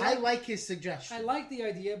this. I like his suggestion. I like the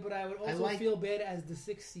idea, but I would also like- feel bad as the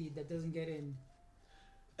 6th seed that doesn't get in.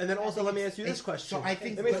 And then also, I let me think ask you this question. So I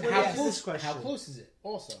think, Let me but ask how you close? this question. How close is it?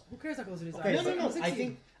 Also, Who cares how close it is? Okay, I'm no. the 6th I seed.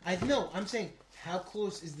 think I'm saying how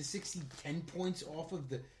close is the 10 points off of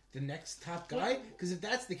the next top guy? Because if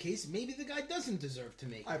that's the case, maybe the guy doesn't deserve to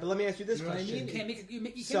make it. All right, but let me ask you this You know what I question. mean? You can't make it. You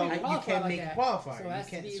can't So, make You a qualifier can't like make a that. qualifier. So, it You has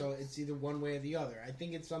to can't, be- so it's either one way or the other. I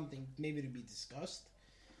think it's something maybe to be discussed,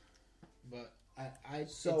 but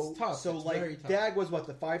it's tough. So It's very like tough. Dag was what,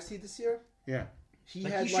 the 5 seed this year? Yeah. He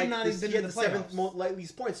Like, had he should like not this, have been he had in the the 7th playoffs.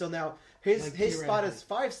 least points. So now his Like, his spot theoretically. as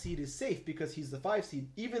 5 seed is safe because he's the 5 seed,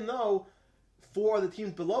 even though 4 of the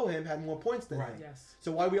teams below him had more points than Right. him. Yes.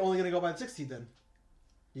 So why are we only going to go by the 6th seed then?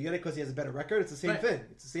 You get it because he has a better record. It's the same Right. thing.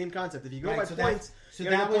 It's the same concept. If you go Right, by so points, So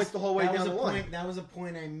you're going to that get was points the whole way that down was the a line. point. That was a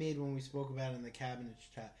point I made when we spoke about it in the cabinet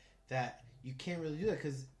chat, that you can't really do that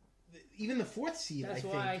because even the 4th seed. That's I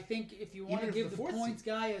why I think think if you want to even if give the the 4th points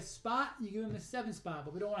guy a spot, you give him the 7th spot.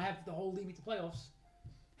 But we don't want to have the whole league meet the playoffs.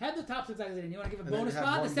 Have the top 6 guys in. You want to give a And then bonus have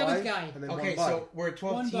spot? one The 7th bye, guy. and then okay, one bye. so we're a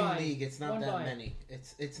 12-team One bye. league. It's not One that bye. many.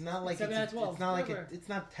 It's not like 7 out of 12, it's not like whatever. it's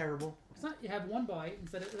not terrible. It's not. You have one bye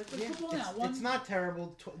instead of like, Yeah, football now. it's not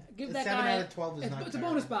terrible. Give that 7 guy. out of 12 is not. It's a terrible.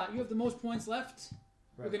 bonus spot. You have the most points left.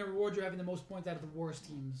 We're Right. going to reward you having the most points out of the worst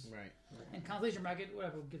teams. Right. And consolation bracket,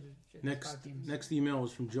 whatever. We'll give it shit. Next 5 teams. next email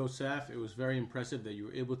was from Joe Saff. It was very impressive that you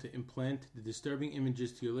were able to implant the disturbing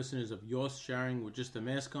images to your listeners of Yost showering with just a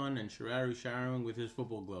mask on and Sharari showering with his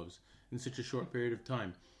football gloves in such a short period of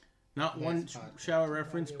time. Not Nice one podcast. shower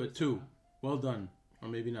reference, idea but what he's 2. talking Well done. Or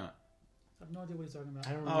maybe not. I have no idea what he's talking about.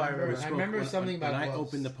 I don't Oh, I remember. remember. I remember When- something when about I gloves.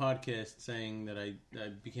 opened the podcast saying that I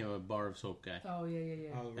became a bar of soap guy. Oh, yeah.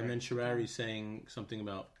 Oh, right. And then Sharari saying something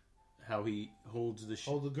about how he holds the.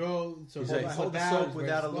 Hold the girl. So He's hold, like, I hold the vows, soap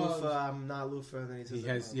without a wears gloves. loofah. I'm not a loofah. And then he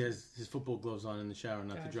says, He has his football gloves on in the shower,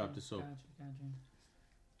 not to drop the soap. Gotcha.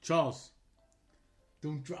 Charles.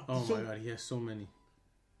 Don't drop the Oh soap. my God, he has so many.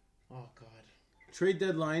 Oh God. Trade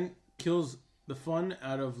deadline kills the fun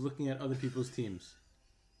out of looking at other people's teams.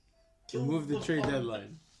 Remove the trade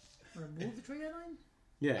deadline. Remove the trade deadline?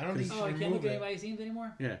 Yeah. I don't think 'cause- Oh, I can't remove look at it. anybody's teams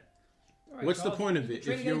anymore? Yeah. All right, What's the Charles, point of you it? can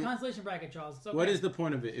trade If again in you're- consolation bracket, Charles. It's okay. What is the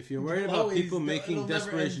point of it? If you're worried about Always, people making it'll never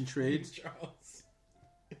desperation end. trades, Charles.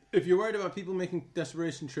 if you're worried about people making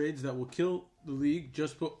desperation trades that will kill the league,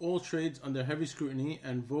 just put all trades under heavy scrutiny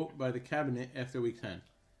and vote by the cabinet after week 10.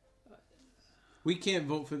 We can't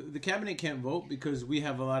vote for the cabinet. Can't vote because we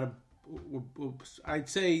have a lot of. I'd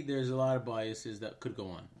say there's a lot of biases that could go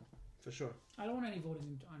on. for sure. I don't want any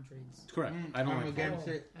voting on trades. Correct. I don't I'm like against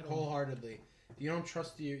voting. it I don't. wholeheartedly. You don't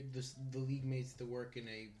trust the league mates to work in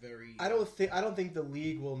a very. I don't think the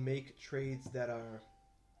league will make trades that are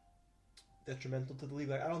detrimental to the league.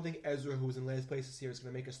 Like I don't think Ezra, who's in last place this year, is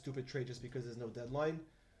going to make a stupid trade just because there's no deadline.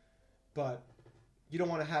 But you don't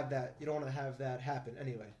want to have that. You don't want to have that happen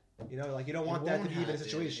anyway. You know, like you don't want that to be even a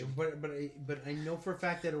situation. But I know for a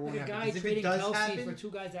fact that it won't Like a happen. guy 'Cause if it trading does Kelsey happen, for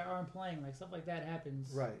 2 guys that aren't playing, like stuff like that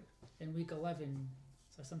happens Right. in week 11.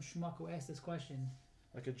 So some schmuck who asked this question.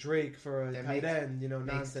 Like a Drake for a That tight makes- end, you know,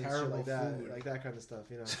 makes nonsense shit terrible like that, food. like that kind of stuff,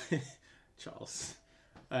 you know. Charles.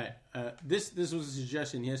 All right. This was a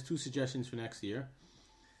suggestion. He has 2 suggestions for next year.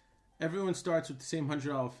 Everyone starts with the same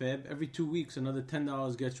 $100 fab. Every 2 weeks, another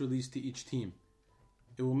 $10 gets released to each team.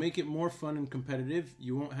 It will make it more fun and competitive.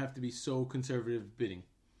 You won't have to be so conservative bidding.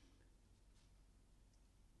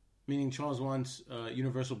 Meaning Charles wants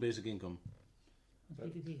universal basic income.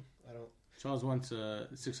 PPP. I don't Charles wants a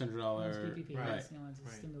 $600. Wants PPP. Right. He wants a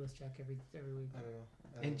Right. stimulus check every week. know.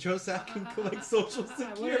 and Joseph can collect social I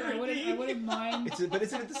security. wouldn't mind. But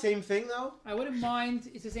isn't it the same thing though? I wouldn't mind.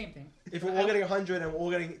 It's the same thing. If we're all getting 100 and we're all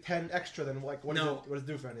getting 10 extra, then like what No. does it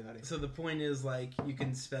do for anybody? So the point is, like, you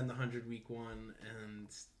can spend the 100 week one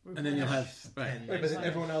And then you'll have... Right. and Right, but then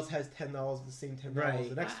everyone else has $10, the same $10 Right.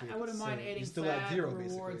 the next week. I wouldn't mind So adding you still have fab 0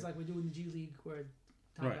 rewards basically. like we do in the G League, where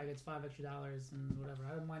top Right. guy gets $5 extra and whatever.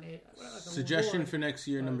 I don't mind it. Like a Suggestion reward, for next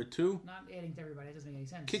year, but number 2. not adding to everybody. That doesn't make any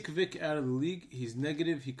sense. Kick Vic out of the league. He's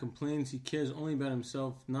negative. He complains. He cares only about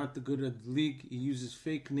himself, not the good of the league. He uses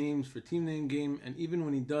fake names for team name game, and even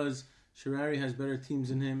when he does, Sherrari has better team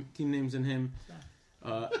names than him.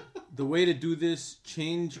 The way to do this: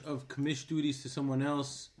 change of commish duties to someone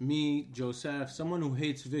else. Me, Joseph, someone who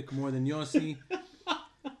hates Vic more than Yossi.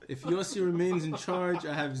 If Yossi remains in charge,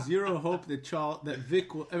 I have zero hope that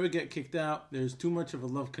Vic will ever get kicked out. There's too much of a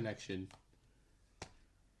love connection.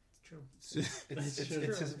 It's true.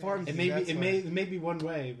 It's his farm It team, may be, that's it why. may be one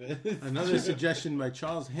way, but Another suggestion by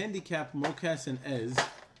Charles: handicap Mocas and Ez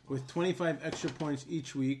with 25 extra points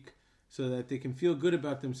each week, so that they can feel good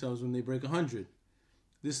about themselves when they break 100.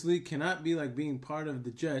 This league cannot be like being part of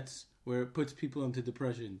the Jets, where it puts people into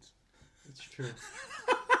depressions. it's true.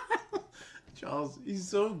 Charles, he's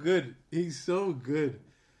so good. He's so good.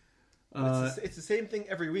 It's the same thing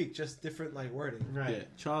every week, just different like wording. Right. Yeah,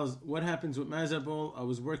 Charles, what happens with Mazabol? I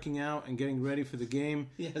was working out and getting ready for the game.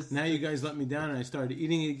 Yes. Now you guys let me down and I started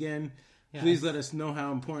eating again. Yes. Please let us know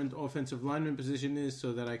how important offensive lineman position is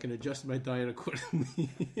so that I can adjust my diet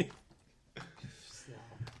accordingly.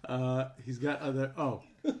 He's got other... Oh,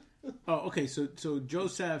 okay. So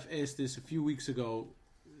Joseph asked this a few weeks ago.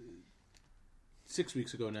 6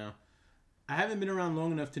 weeks ago now. I haven't been around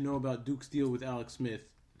long enough to know about Duke's deal with Alex Smith,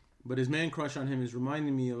 but his man crush on him is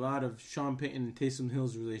reminding me a lot of Sean Payton and Taysom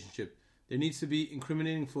Hill's relationship. There needs to be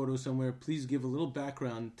incriminating photos somewhere. Please give a little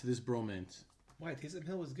background to this bromance. Why Taysom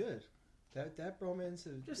Hill was good. That bromance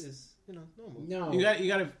is normal. No. You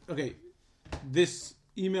got to... Okay. This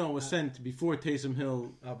email was sent before Taysom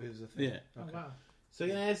Hill... Oh, but it was a thing. Yeah. Oh wow. So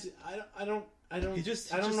can I ask? I don't He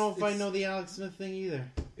just- I don't know if I it's- know the Alex Smith thing either.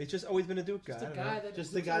 It's just always been a Duke guy. Just I a don't guy know. that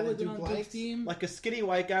Just the looks guy that older than Duke on Duke's likes? team. Like a skinny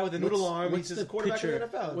white guy with a noodle arm. He's just a quarterback in the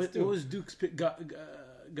NFL. What It's Duke. was Duke's pick?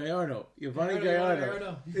 Gallardo. Giovanni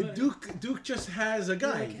Gallardo. Duke just has a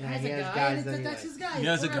guy. Like, has he a has guy, guys and that's anyway. his guy. He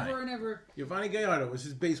has a forever guy. and ever. Giovanni Gallardo was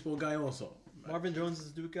his baseball guy also. Marvin Jones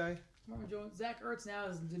is a Duke guy. Marvin Jones, Zach Ertz now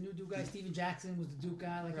is the new Duke guy. Steven Jackson was the Duke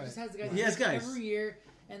guy. Like Right. he just has the guys. He has guys. every year,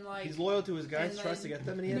 and like He's loyal to his guys, and, tries to get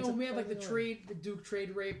them, and he you ends know, up we have like the fucking the Duke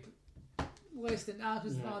trade rape list, and Alex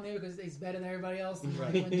Smith's on there because he's better than everybody else. And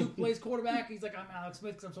Right. when Duke plays quarterback, he's like, I'm Alex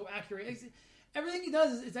Smith because I'm so accurate. Everything he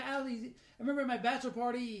does is Alex. I remember at my bachelor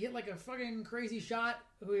party, he hit like a fucking crazy shot.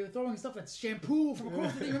 We were throwing stuff that's shampoo from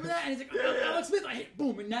across the thing. Remember that? And he's like, I'm Alex Smith. I hit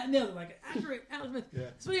boom and nailed it. Like accurate Alex Smith. Yeah.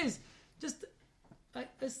 So he is just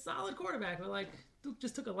a solid quarterback with like Duke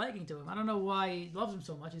just took a liking to him. I don't know why he loves him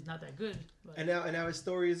so much. He's not that good. But And now his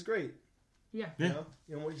story is great. yeah. You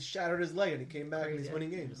know, he shattered his leg and he came back and he's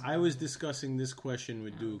winning games. I was discussing this question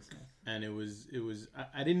with Duke, and it was.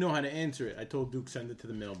 I didn't know how to answer it. I told Duke send it to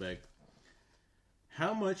the mailbag.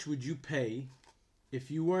 How much would you pay if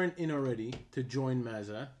you weren't in already to join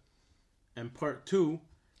Mazza? And part two,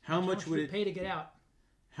 how much would it pay to get out?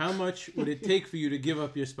 How much would it take for you to give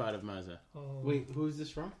up your spot of Mazza? Oh. Wait, who is this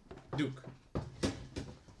from? Duke.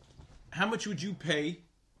 How much would you pay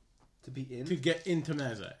To be in? to get into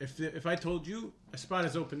Mazza? If I told you a spot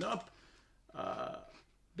has opened up,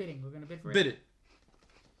 Bidding. We're gonna bid for bid it.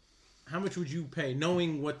 How much would you pay,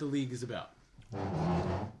 knowing what the league is about?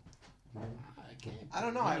 I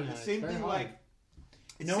don't know. Same thing like...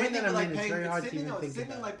 Knowing that I'm in, it's very hard to even think Same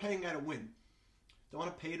thing about. like paying at a win. Don't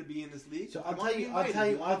want to pay to be in this league. So You want to be invited.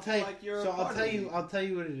 I'll tell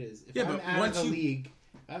you what it is. If Yeah, I'm but out once of the you- league,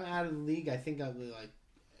 I think I'll be like,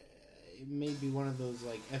 it may be one of those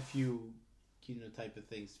like F you, type of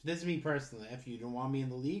things. This is me personally. F you don't want me in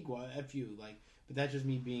the league. Well, F you but that's just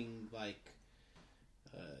me being like.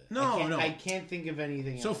 I can't think of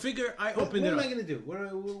anything else. So figure I What opened it am up. I going to do?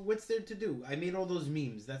 What's there to do? I made all those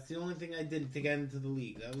memes. That's the only thing I did to get into the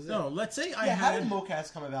league. That was it. No, let's say I How had did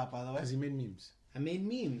Mocas come about, by the way? because he made memes. I made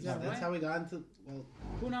memes. Yeah, That's right. how we got into. Well,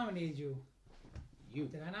 Who nominated you? you.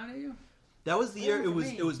 Did I nominate you? That was the year. Oh,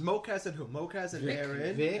 It was me. Mocas and who? Mocas and Vic.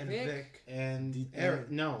 Aaron Vic. and Vic. Vic. And Aaron.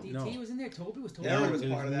 No. DT was in there. Toby was Toby. Aaron No, was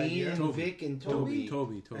it part of that me year. and Toby. Vic and Toby.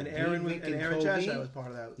 Toby. And Aaron Vic and and Aaron Toby. Cheshire was part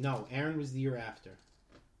of that. No, Aaron was the year after.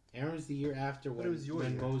 Aaron was the year after But when, it was your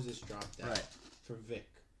when year. Moses dropped out Right. for Vic.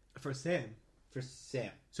 For Sam. For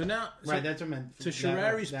Sam. So now, Right, that's what I meant. to That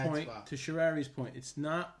Sharari's spot. point, it's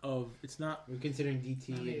not. We're considering DT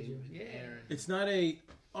Nominated and you. Yeah. Aaron. It's not they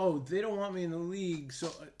don't want me in the league.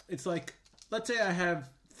 So it's like, let's say I have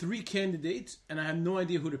 3 candidates and I have no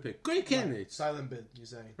idea who to pick. Great candidates. Silent bid, you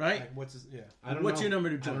say. Right? Like, what's his, yeah. I don't What's know. your number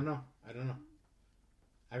to join? I don't know.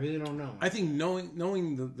 I really don't know. I think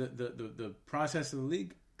knowing the process of the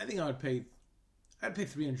league, I think I'd pay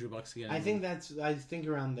 $300 to get in. I think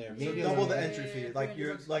around there. So Maybe double around the there. entry fee. Like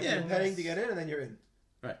you're Yeah. paying to get in and then you're in.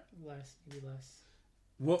 Less, maybe less.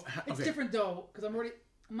 Well, It's okay. different though, because I'm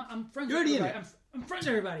friends You're with already in everybody. I'm friends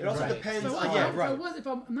with everybody. It also Right. depends. So if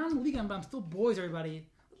I'm not in the league, I'm still boys with everybody.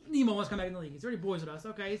 Nemo wants to come back in the league. He's already boys with us.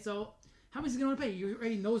 Okay, so how much is he going to pay? He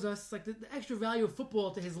already knows us. Like the extra value of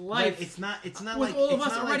football to his life. But it's not With like all of it's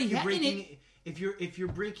us not already like you're in breaking. it. If you're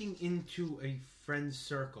breaking into a friend's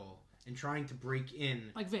circle and trying to break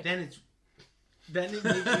in, Like Vic. then it may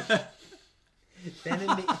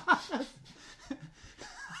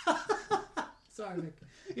Sorry, Vic.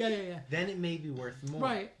 Yeah. then it may be worth more.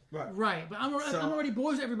 Right. Right. But I'm So- already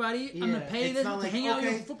boys with everybody. I'm gonna Yeah, pay it's them not to like, hang out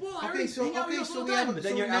okay, with football. I Okay, already so hang out with you so all we the time. have, But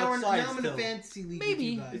then so you're now outside I'm in a still. fantasy league. Maybe. with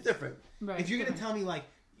you guys. It's different. Right. If you're gonna tell me like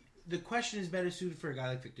the question is better suited for a guy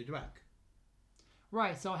like Victor Dweck.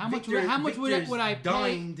 Right. So how Victor's much would I pay?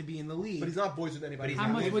 dying to be in the league? But he's not boys with anybody. How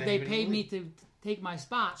not much with would they anybody pay in the me to take my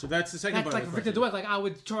spot? So that's the second That's part like of the Victor question. Dweck. Like I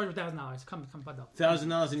would charge $1,000. Come, Padel.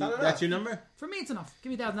 $1,000 and Not enough. that's your number? For me, it's enough.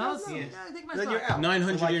 Give me $1,000. Yeah. Yeah, take my Then spot. you're out.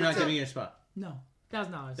 900 Like, you're not that's it. getting your spot. No,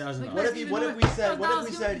 $1,000. $1,000. What if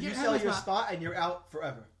we said you sell your spot and you're out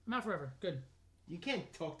forever? I'm out forever. Good. You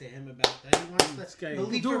can't talk to him about that. He wants This guy- the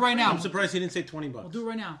league Do it for right free. now. I'm surprised he didn't say $20. I'll do it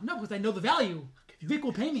right now. No, because I know the value. Vic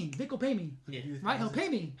will pay me. Yeah. Right? He'll pay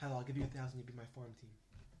me. Hell, I'll give you 1,000. You be my farm team.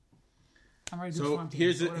 I'm ready to do So farm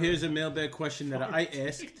team. here's a mailbag question that I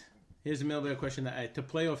asked. Here's a mailbag question that I to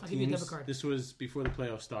playoff I'll give you a teams. debit card. This was before the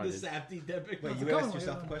playoffs The started. Safety debit. Wait, How's you it going? asked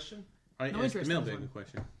yourself Wait, a question? I No asked the interest, mailbag that's a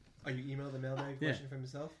question. Oh, you emailed the mailbag Yeah. question from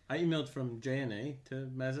yourself? I emailed from JNA to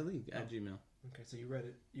Mazaleague at Gmail. Okay, so you read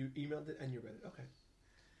it. You emailed it and you read it. Okay.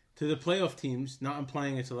 To the playoff teams, not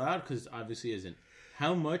implying it's allowed because obviously isn't.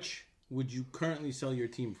 How much would you currently sell your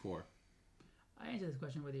team for? I answered this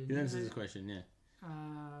question with you. You answered this question, yeah.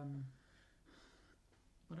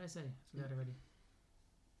 What did I say? I forgot already.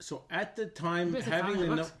 So at the time, I said having the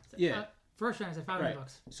 $500. yeah. First round, I said $500. Right.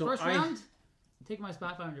 So First I- round, take my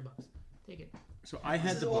spot, $500. Take it. So I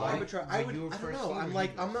had This the is all buy. arbitrary. I Were you a don't first know. seed or I'm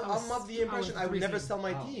like, you- I'm of the I impression was I would never three sell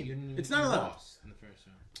my Oh, you team. didn't- It's not you allowed. lost in the first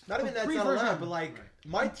round. Not even that's Pre not first allowed, round. but like Right.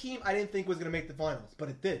 my team, I didn't think was gonna make the finals, but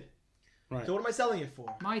it did. Right. So what am I selling it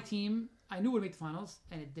for? My team, I knew would make the finals,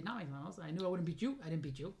 and it did not make the finals. I knew I wouldn't beat you. I didn't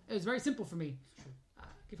beat you. It was very simple for me.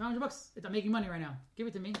 Give $500. I'm making money right now. Give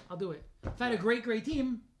it to me. I'll do it. If I had a great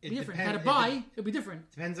team, it'd be It different. If I had a depends- buy, it'd be different.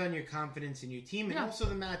 Depends on your confidence in your team and Yeah. also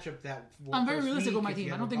the matchup that. I'm very first realistic week, with my if you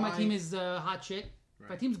team. I have don't a think my bye. team is hot shit. If my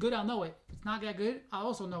Right. team's good, I'll know it. If it's not that good, I'll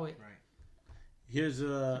also know it. Right. Here's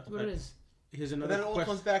That's what it is. here's But another then it all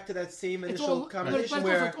question. comes back to that same It's initial all, conversation it's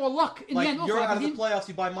where, all luck. In the end, also, you're out of the team- playoffs,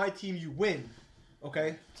 you buy my team, you win.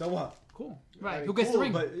 Okay, so what? Cool. Right. I mean, Who gets the cool,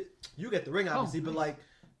 ring? But you get the ring, obviously. Oh, but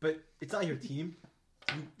but it's not your team.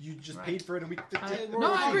 You just Right. paid for it in week 15.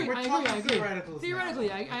 No, I agree. We're I talking agree. theoreticals Theoretically,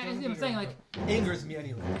 now. I'm saying like Angers me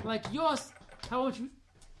anyway. yours. How much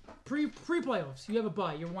pre playoffs? You have a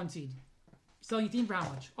bye. You're 1 seed. Selling your team for how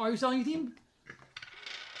much? Are you selling your team?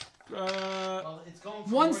 Well, it's going for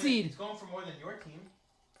One more than- seed. It's going for more than your team.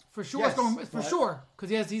 For sure. Yes, it's going, for but- sure.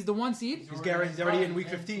 Because he's the 1 seed. He's already in week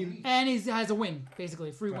 15. And he has a win, basically,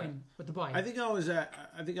 a free Right. win with the bye. I think I was at.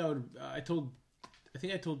 I think I would. I told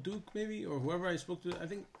Duke maybe or whoever I spoke to. I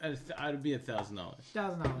think I'd be $1,000.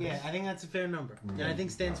 $1,000. Yeah, I think that's a fair number. And I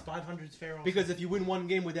think Stan's 500 is fair also. Because if you win one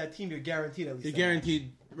game with that team, you're guaranteed at least. You're that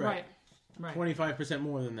guaranteed Right. Right. 25%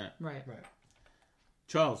 more than that. Right. much. Right.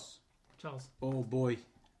 Charles. Charles. Oh boy.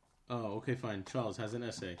 Oh, okay, fine. Charles has an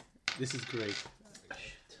essay. This is great.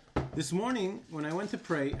 This morning, when I went to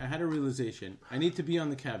pray, I had a realization. I need to be on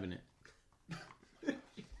the cabinet.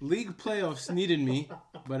 League playoffs needed me,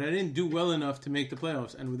 but I didn't do well enough to make the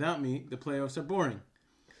playoffs, and without me, the playoffs are boring.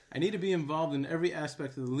 I need to be involved in every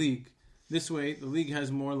aspect of the league. This way, the league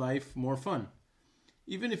has more life, more fun.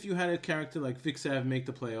 Even if you had a character like Vic Sav make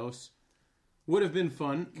the playoffs, would have been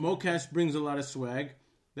fun. Mocash brings a lot of swag.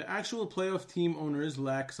 The actual playoff team owners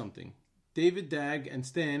lack something. David, Dag, and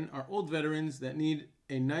Stan are old veterans that need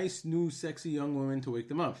a nice, new, sexy young woman to wake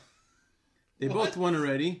them up. They both won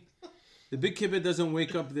already. The big kibbeh doesn't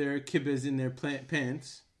wake up their kibbehs in their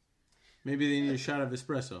pants. Maybe they need a shot of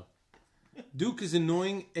espresso. Duke is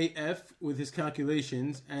annoying AF with his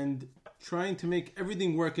calculations and trying to make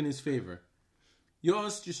everything work in his favor.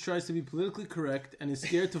 Yoss just tries to be politically correct and is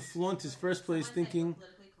scared to flaunt his first place thinking...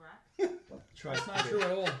 Politically correct. Try It's not true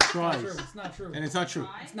at all. Tries. It's not true. And it's not true.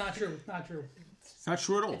 It's not true. It's not true. It's not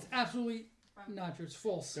true at all. It's absolutely not true. It's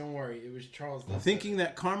false. Don't worry, it was Charles that Thinking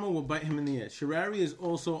that karma will bite him in the ass. Shirari is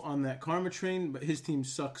also on that karma train, but his team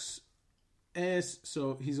sucks ass,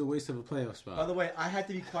 so he's a waste of a playoff By spot. the way, I had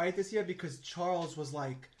to be quiet this year because Charles was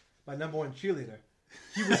like my number one cheerleader.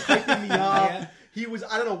 He was hyping me up. Yeah. He was,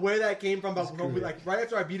 I don't know where that came from, but like right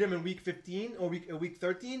after I beat him in week 15 or week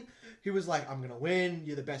 13, he was like, I'm going to win.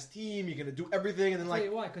 You're the best team. You're going to do everything. And then I'll tell like,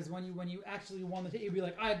 you why, because when you actually won the team, you'd be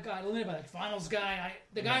like, I got eliminated by that finals guy.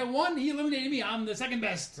 The guy who won, he eliminated me. I'm the second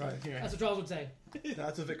best. Right. That's what Charles would say.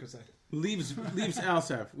 that's what Vic would say. Leaves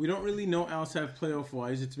Alsaf. We don't really know Alsaf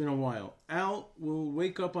playoff-wise. It's been a while. Al will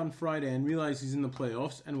wake up on Friday and realize he's in the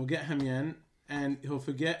playoffs, and will get Hamyan, and he'll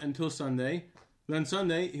forget until Sunday. Then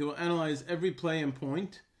Sunday, he will analyze every play and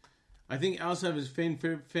point. I think Alsaf is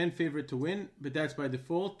fan favorite to win, but that's by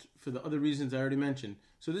default for the other reasons I already mentioned.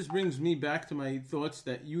 So this brings me back to my thoughts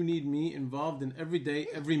that you need me involved in every day,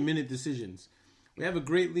 every minute decisions. We have a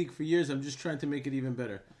great league for years. I'm just trying to make it even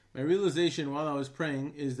better. My realization while I was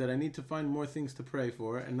praying is that I need to find more things to pray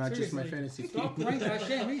for and not just my fantasy Stop team. praying for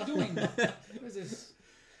Hashem. What are you doing? What is this?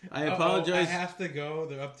 I I apologize. have to go.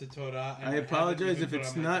 They're up to Torah. and I haven't apologize even if put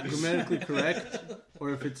it's on my not face. grammatically correct or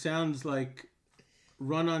if it sounds like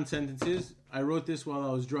run-on sentences. I wrote this while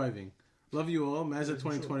I was driving. Love you all. Mazda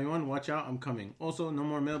 2021. Watch out. I'm coming. Also, no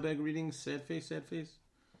more mailbag readings. Sad face, sad face.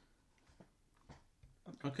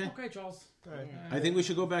 Okay. Okay, Charles. All right. I think we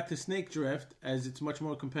should go back to snake draft as it's much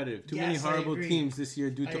more competitive. Too many Yes, I horrible agree. teams this year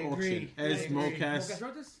due to I auction. agree. As I agree. Mocas. You guys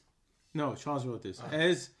wrote this? No, Charles wrote this.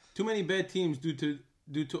 As too many bad teams due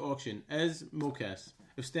to auction. As Mocas.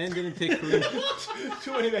 If Stan didn't take Kareem,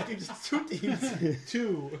 Too many bad teams. Two teams.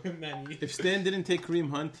 Too many. if Stan didn't take Kareem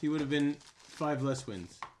Hunt, he would have been 5 less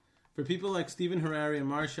wins. For people like Stephen Harari and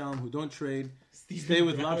Marshall who don't trade, stay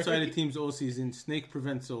with lopsided teams all season. Snake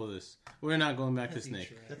prevents all this. We're not going back to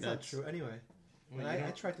Snake. That's not true. Anyway, Well, I you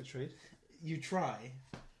don't- tried to trade. You try.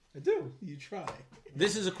 I do. You try.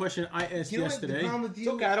 This is a question I asked You know what the yesterday. problem with you?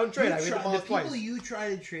 It's okay, I don't trade. you I made the try- ball the people twice. you try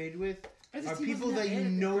to trade with This are team people doesn't that have you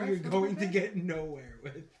added know the you're draft going to like get nowhere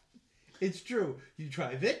with. It's true. You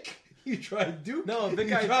try Vic. You try Duke. No, Vic,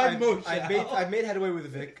 you I tried Moshe. I made headway with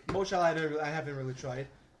Vic. Moshe, I haven't really tried.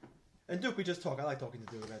 And Duke, we just talk. I like talking to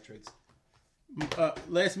Duke about trades.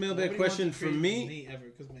 Last mailbag Nobody question wants to from trade me. ever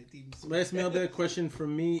because my team's Last mailbag question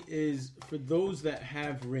from me is for those that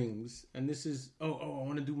have rings, and this is I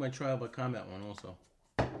want to do my trial by combat one also.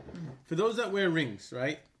 For those that wear rings,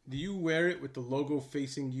 right? Do you wear it with the logo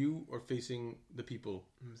facing you or facing the people,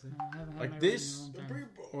 I haven't had Like my this? rating in a long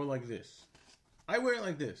time. or like this? I wear it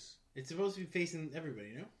like this. It's supposed to be facing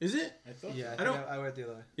everybody, no? Is it? I thought. Yeah, I don't- I wear it the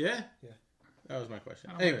other way. Yeah. Yeah. That was my question.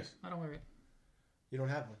 I don't wear Anyways, it. I don't wear it. You don't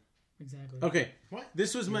have one. Exactly. Okay, What?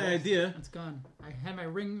 this was my idea. It's gone. I had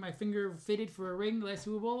my finger fitted for a ring last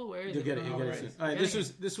Super Bowl. Where is You it? get it. You Oh, get right. it. All right,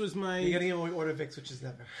 Getting this was my. You're getting it when we order Vicks, which is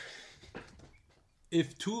never.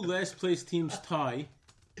 If two last place teams tie,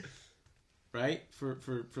 right, for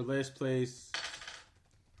last place,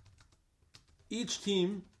 each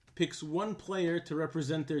team picks one player to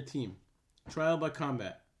represent their team. Trial by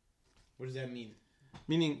combat. What does that mean?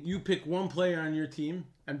 Meaning you pick one player on your team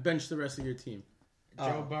and bench the rest of your team.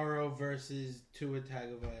 Joe Burrow versus Tua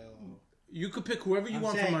Tagovailoa. You could pick whoever you I'm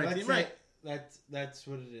want saying, from my let's team. say Right. That's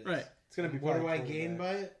what it is. Right. It's gonna be. What do I probably gain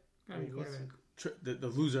by it? Gotta be quarterback. The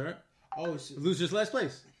loser. Oh, so, The loser's last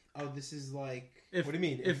place. this is like If, What do you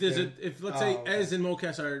mean? If there's if let's say okay. Ez and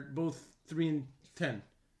Mocas are both 3 and 10.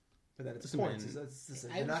 But then it's Listen, points. man.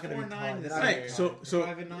 They're I not was going to be 4-9 tied. this They're not year. gonna be Right, so- tied. so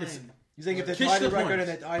 5-9. it's- You saying if they're Kiss tied the in record points. and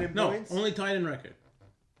they're tied in No, points? only tied in record.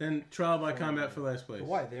 Then trial by combat for last place. But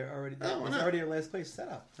why? They're already. Oh, why it's not? already your last place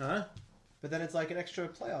setup. Huh? But then it's like an extra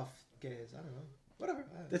playoff gaze. I don't know. Whatever.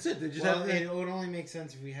 That's it. They just Well, have it would only make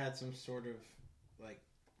sense if we had some sort of like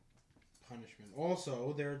punishment.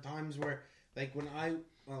 Also, there are times where, like when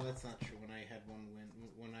that's not true. When I had one win,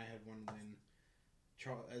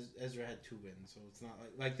 Ezra had 2 wins. So it's not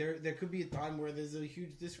like there could be a time where there's a huge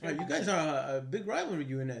Right, discrepancy. you guys are a big rivalry,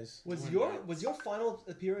 you and Ez. Was Why your not? final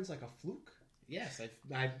appearance like a fluke? Yes,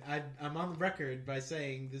 I'm on the record by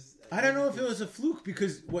saying this. I don't know if it was a fluke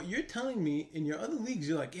because what you're telling me in your other leagues,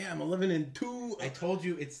 you're like, yeah, I'm 11-2. I told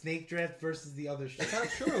you it's snake draft versus the other shit. That's not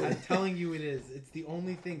true. I'm telling you it is. It's the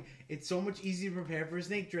only thing. It's so much easier to prepare for a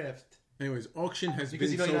snake draft. Anyways, auction has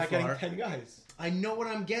Because been you know so you're not far. getting 10 guys. I know what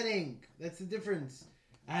I'm getting. That's the difference.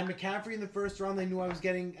 I had McCaffrey in the first round. I knew I was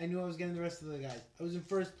getting the rest of the guys. I was in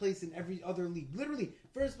first place in every other league. Literally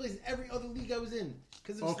first place in every other league I was in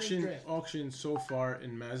because of snake draft. Auction so far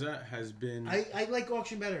in Mazza has been. I like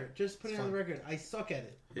auction better. Just putting it on the fun. record. I suck at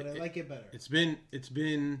it, but I like it better. It's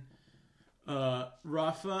been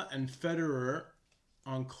Rafa and Federer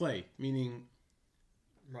on clay, meaning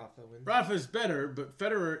Rafa wins. Rafa's better, but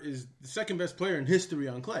Federer is the second best player in history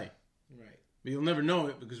on clay. Right. But you'll never know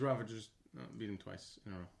it because Rafa just beat him twice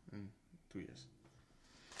in a row in 2 years.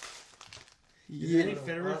 Is there any I don't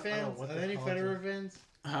Federer know fans? what Are the there any hell Federer is fans?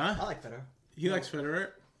 Huh? I like Federer. He likes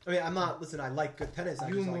Federer. I mean, I'm not. Listen, I like good tennis. I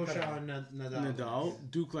You just and like Moshe Federer. are Nadal.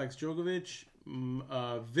 Nadal. Duke likes Djokovic.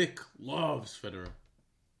 Vic loves Federer.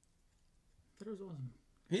 Federer's awesome.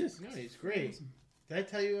 He is. No, he's great. Did I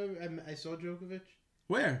tell you I saw Djokovic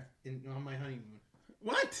Where? on my honeymoon?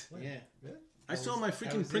 What? Yeah. I saw my I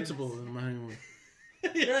freaking was in- principal in my honeymoon.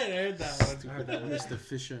 You're right. I heard that one. I heard that one. Mr.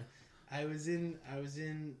 Fisher. I was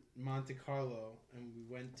in Monte Carlo and we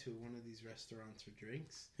went to one of these restaurants for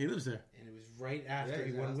drinks, He lives there. and it was right after Yeah, he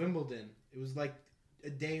he's won awesome. Wimbledon. It was like a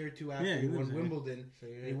day or two after Yeah, he he lives won there. Wimbledon. So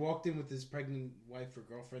And he walked in with his pregnant wife or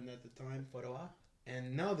girlfriend at the time, Photo op?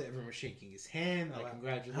 and now that everyone was shaking his hand, Oh, like wow.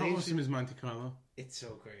 congratulations. How awesome is Monte Carlo? It's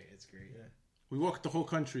so great. It's great. Yeah. We walked the whole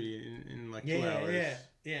country in like 2 Yeah, hours.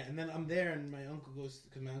 yeah. And then I'm there, and my uncle goes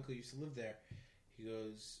because my uncle used to live there. He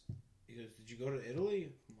goes, "Did you go to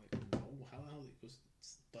Italy?" I'm like, "No, how the hell?" He goes,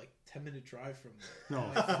 "It's like 10-minute drive from there." No,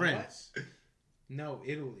 I'm like, France. "What?" No,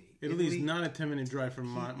 Italy. Italy's not a 10-minute drive from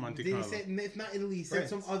He- Monte did Carlo. He say, if not Italy, he said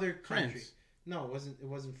France. some other country. France. No, it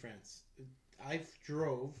wasn't France. I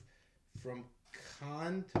drove from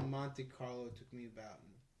Cannes to Monte Carlo. It took me about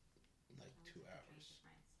like 2 hours.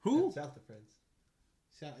 Who? South of France.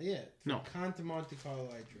 So, yeah, from No. Cannes to Monte Carlo,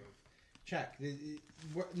 I drove. Check.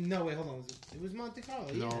 No, wait, hold on. It was Monte Carlo.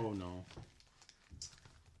 Yeah. No.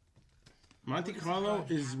 Monte Carlo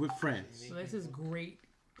is with France. So this is great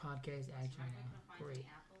podcast action now. Great.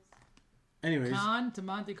 Anyways, Cannes to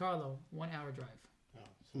Monte Carlo, 1 hour drive. Oh,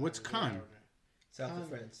 What's it was Cannes? an hour. South Cannes. of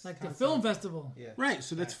France. It's like the Cannes. film festival. Yeah. right,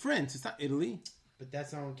 so that's France. It's not Italy. But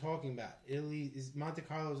that's not what I'm talking about. Italy is Monte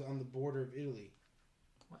Carlo's on the border of Italy.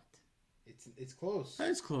 What? It's close.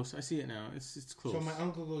 It's close. I see it now. It's close. So my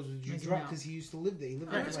uncle goes, "Did you Zoom drive?" out. Because he used to live there. He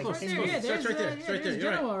lived Right, there it's for close. like Right 10 there, years. yeah, It's there's, right there. yeah, It's right there's there.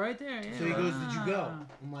 You're Genoa right there. Yeah. So he goes, "Did you go?" Ah.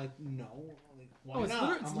 I'm like, "No." I'm like, why Oh, it's,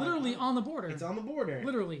 not? it's I'm like, literally on the border. It's on the border.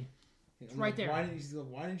 Literally. I'm right like, there. Why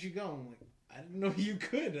didn't you go? I'm like, I didn't know you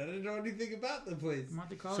could. I didn't know anything about the place.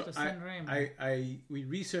 Monte Carlo So to San Remo. we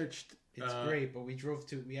researched. It's great, but we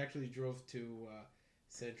actually drove to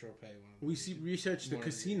Saint Tropez. Researched the One of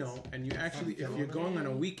the casino, days. and you actually, if you're going on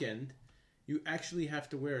a weekend, you actually have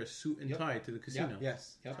to wear a suit and Yep. tie to the casino.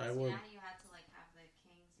 Yes. Yep. I So will. now you had to like have the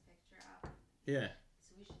king's picture up. Yeah,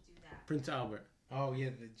 So we should do that. Prince Albert. Oh yeah, Yeah, I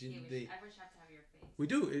wish you have to have your face. We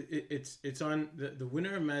do. It's on the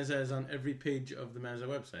winner of Mazza is on every page of the Mazza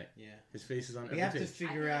website. yeah. His face is on We every have to page.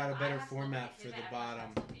 figure out a better format for the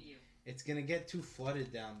bottom. It's gonna get too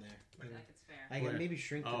flooded down there. I feel like it's fair. I Where? can maybe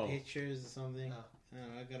shrink the Oh. pictures or something. Oh. I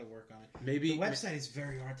don't know. I gotta work on it. Maybe The website is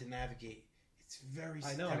very hard to navigate. It's very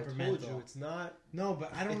I know. I temperamental. told you it's not. No,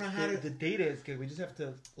 but I don't know how the, to. The data is good. We just have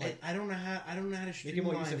to like. I don't know how. I don't know how to Make it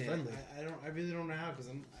streamline more it. user-friendly. I don't. I really don't know how because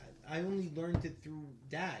I only learned it through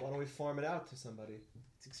DAG. Why don't we farm it out to somebody?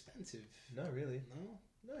 It's expensive. Not really. No.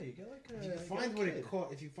 No, you get like. If you find what it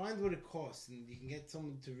costs, if you find what it costs, and you can get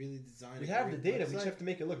someone to really design. We a have the great data. We just website, have to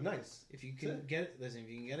make it look nice. If you That's can it. get listen, if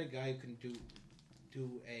you can get a guy who can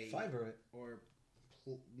do a Fiverr it. or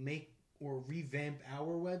make or revamp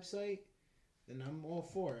our website, then I'm all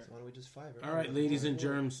for it. So why don't we just Fiverr? All right, ladies and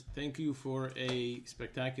germs, thank you for a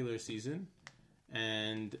spectacular season,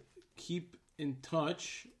 and keep in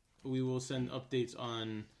touch. We will send updates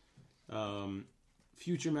on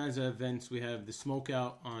future Mazda events. We have the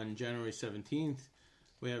Smokeout on January 17th.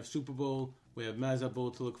 We have Super Bowl. We have Mazda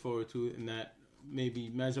Bowl to look forward to, and that maybe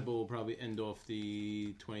Mazda Bowl will probably end off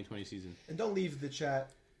the 2020 season. And don't leave the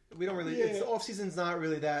chat. We don't really. Yeah. It's the off season's not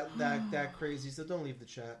really that crazy. So don't leave the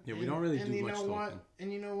chat. Yeah, we don't really and do you much know talking. what?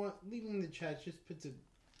 And you know what? Leaving the chat just puts a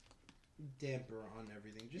damper on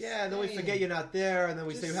everything. Just Yeah, and then we stay forget in. you're not there, and then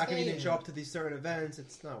we Just say, "How come you stay didn't in. show up to these certain events?"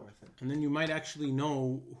 It's not worth it. And then you might actually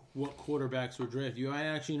know what quarterbacks were drafted. You might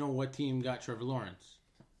actually know what team got Trevor Lawrence.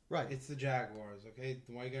 Right. It's the Jaguars, okay?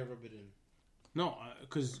 Why you gotta rub it in? No,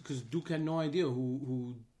 because Duke had no idea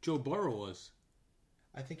who Joe Burrow was.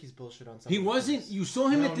 I think he's bullshit on something. He wasn't. You saw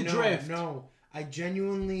him at the draft. No, I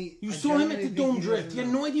genuinely. You I saw him at genuinely the think Dome he draft. doesn't You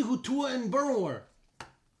had know. no idea who Tua and Burrow were.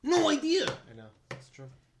 No idea. I know. It's true.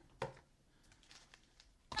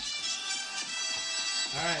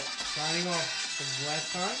 All right, signing off for the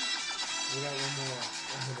last time. We got one more.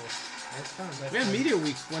 Last time. We have media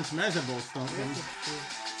weeks once Mazda Bowl Yeah, starts. that's true.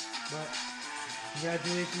 But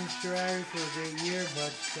congratulations, Ferrari, for a great year.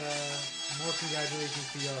 But more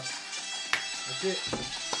congratulations to y'all. That's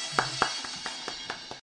it.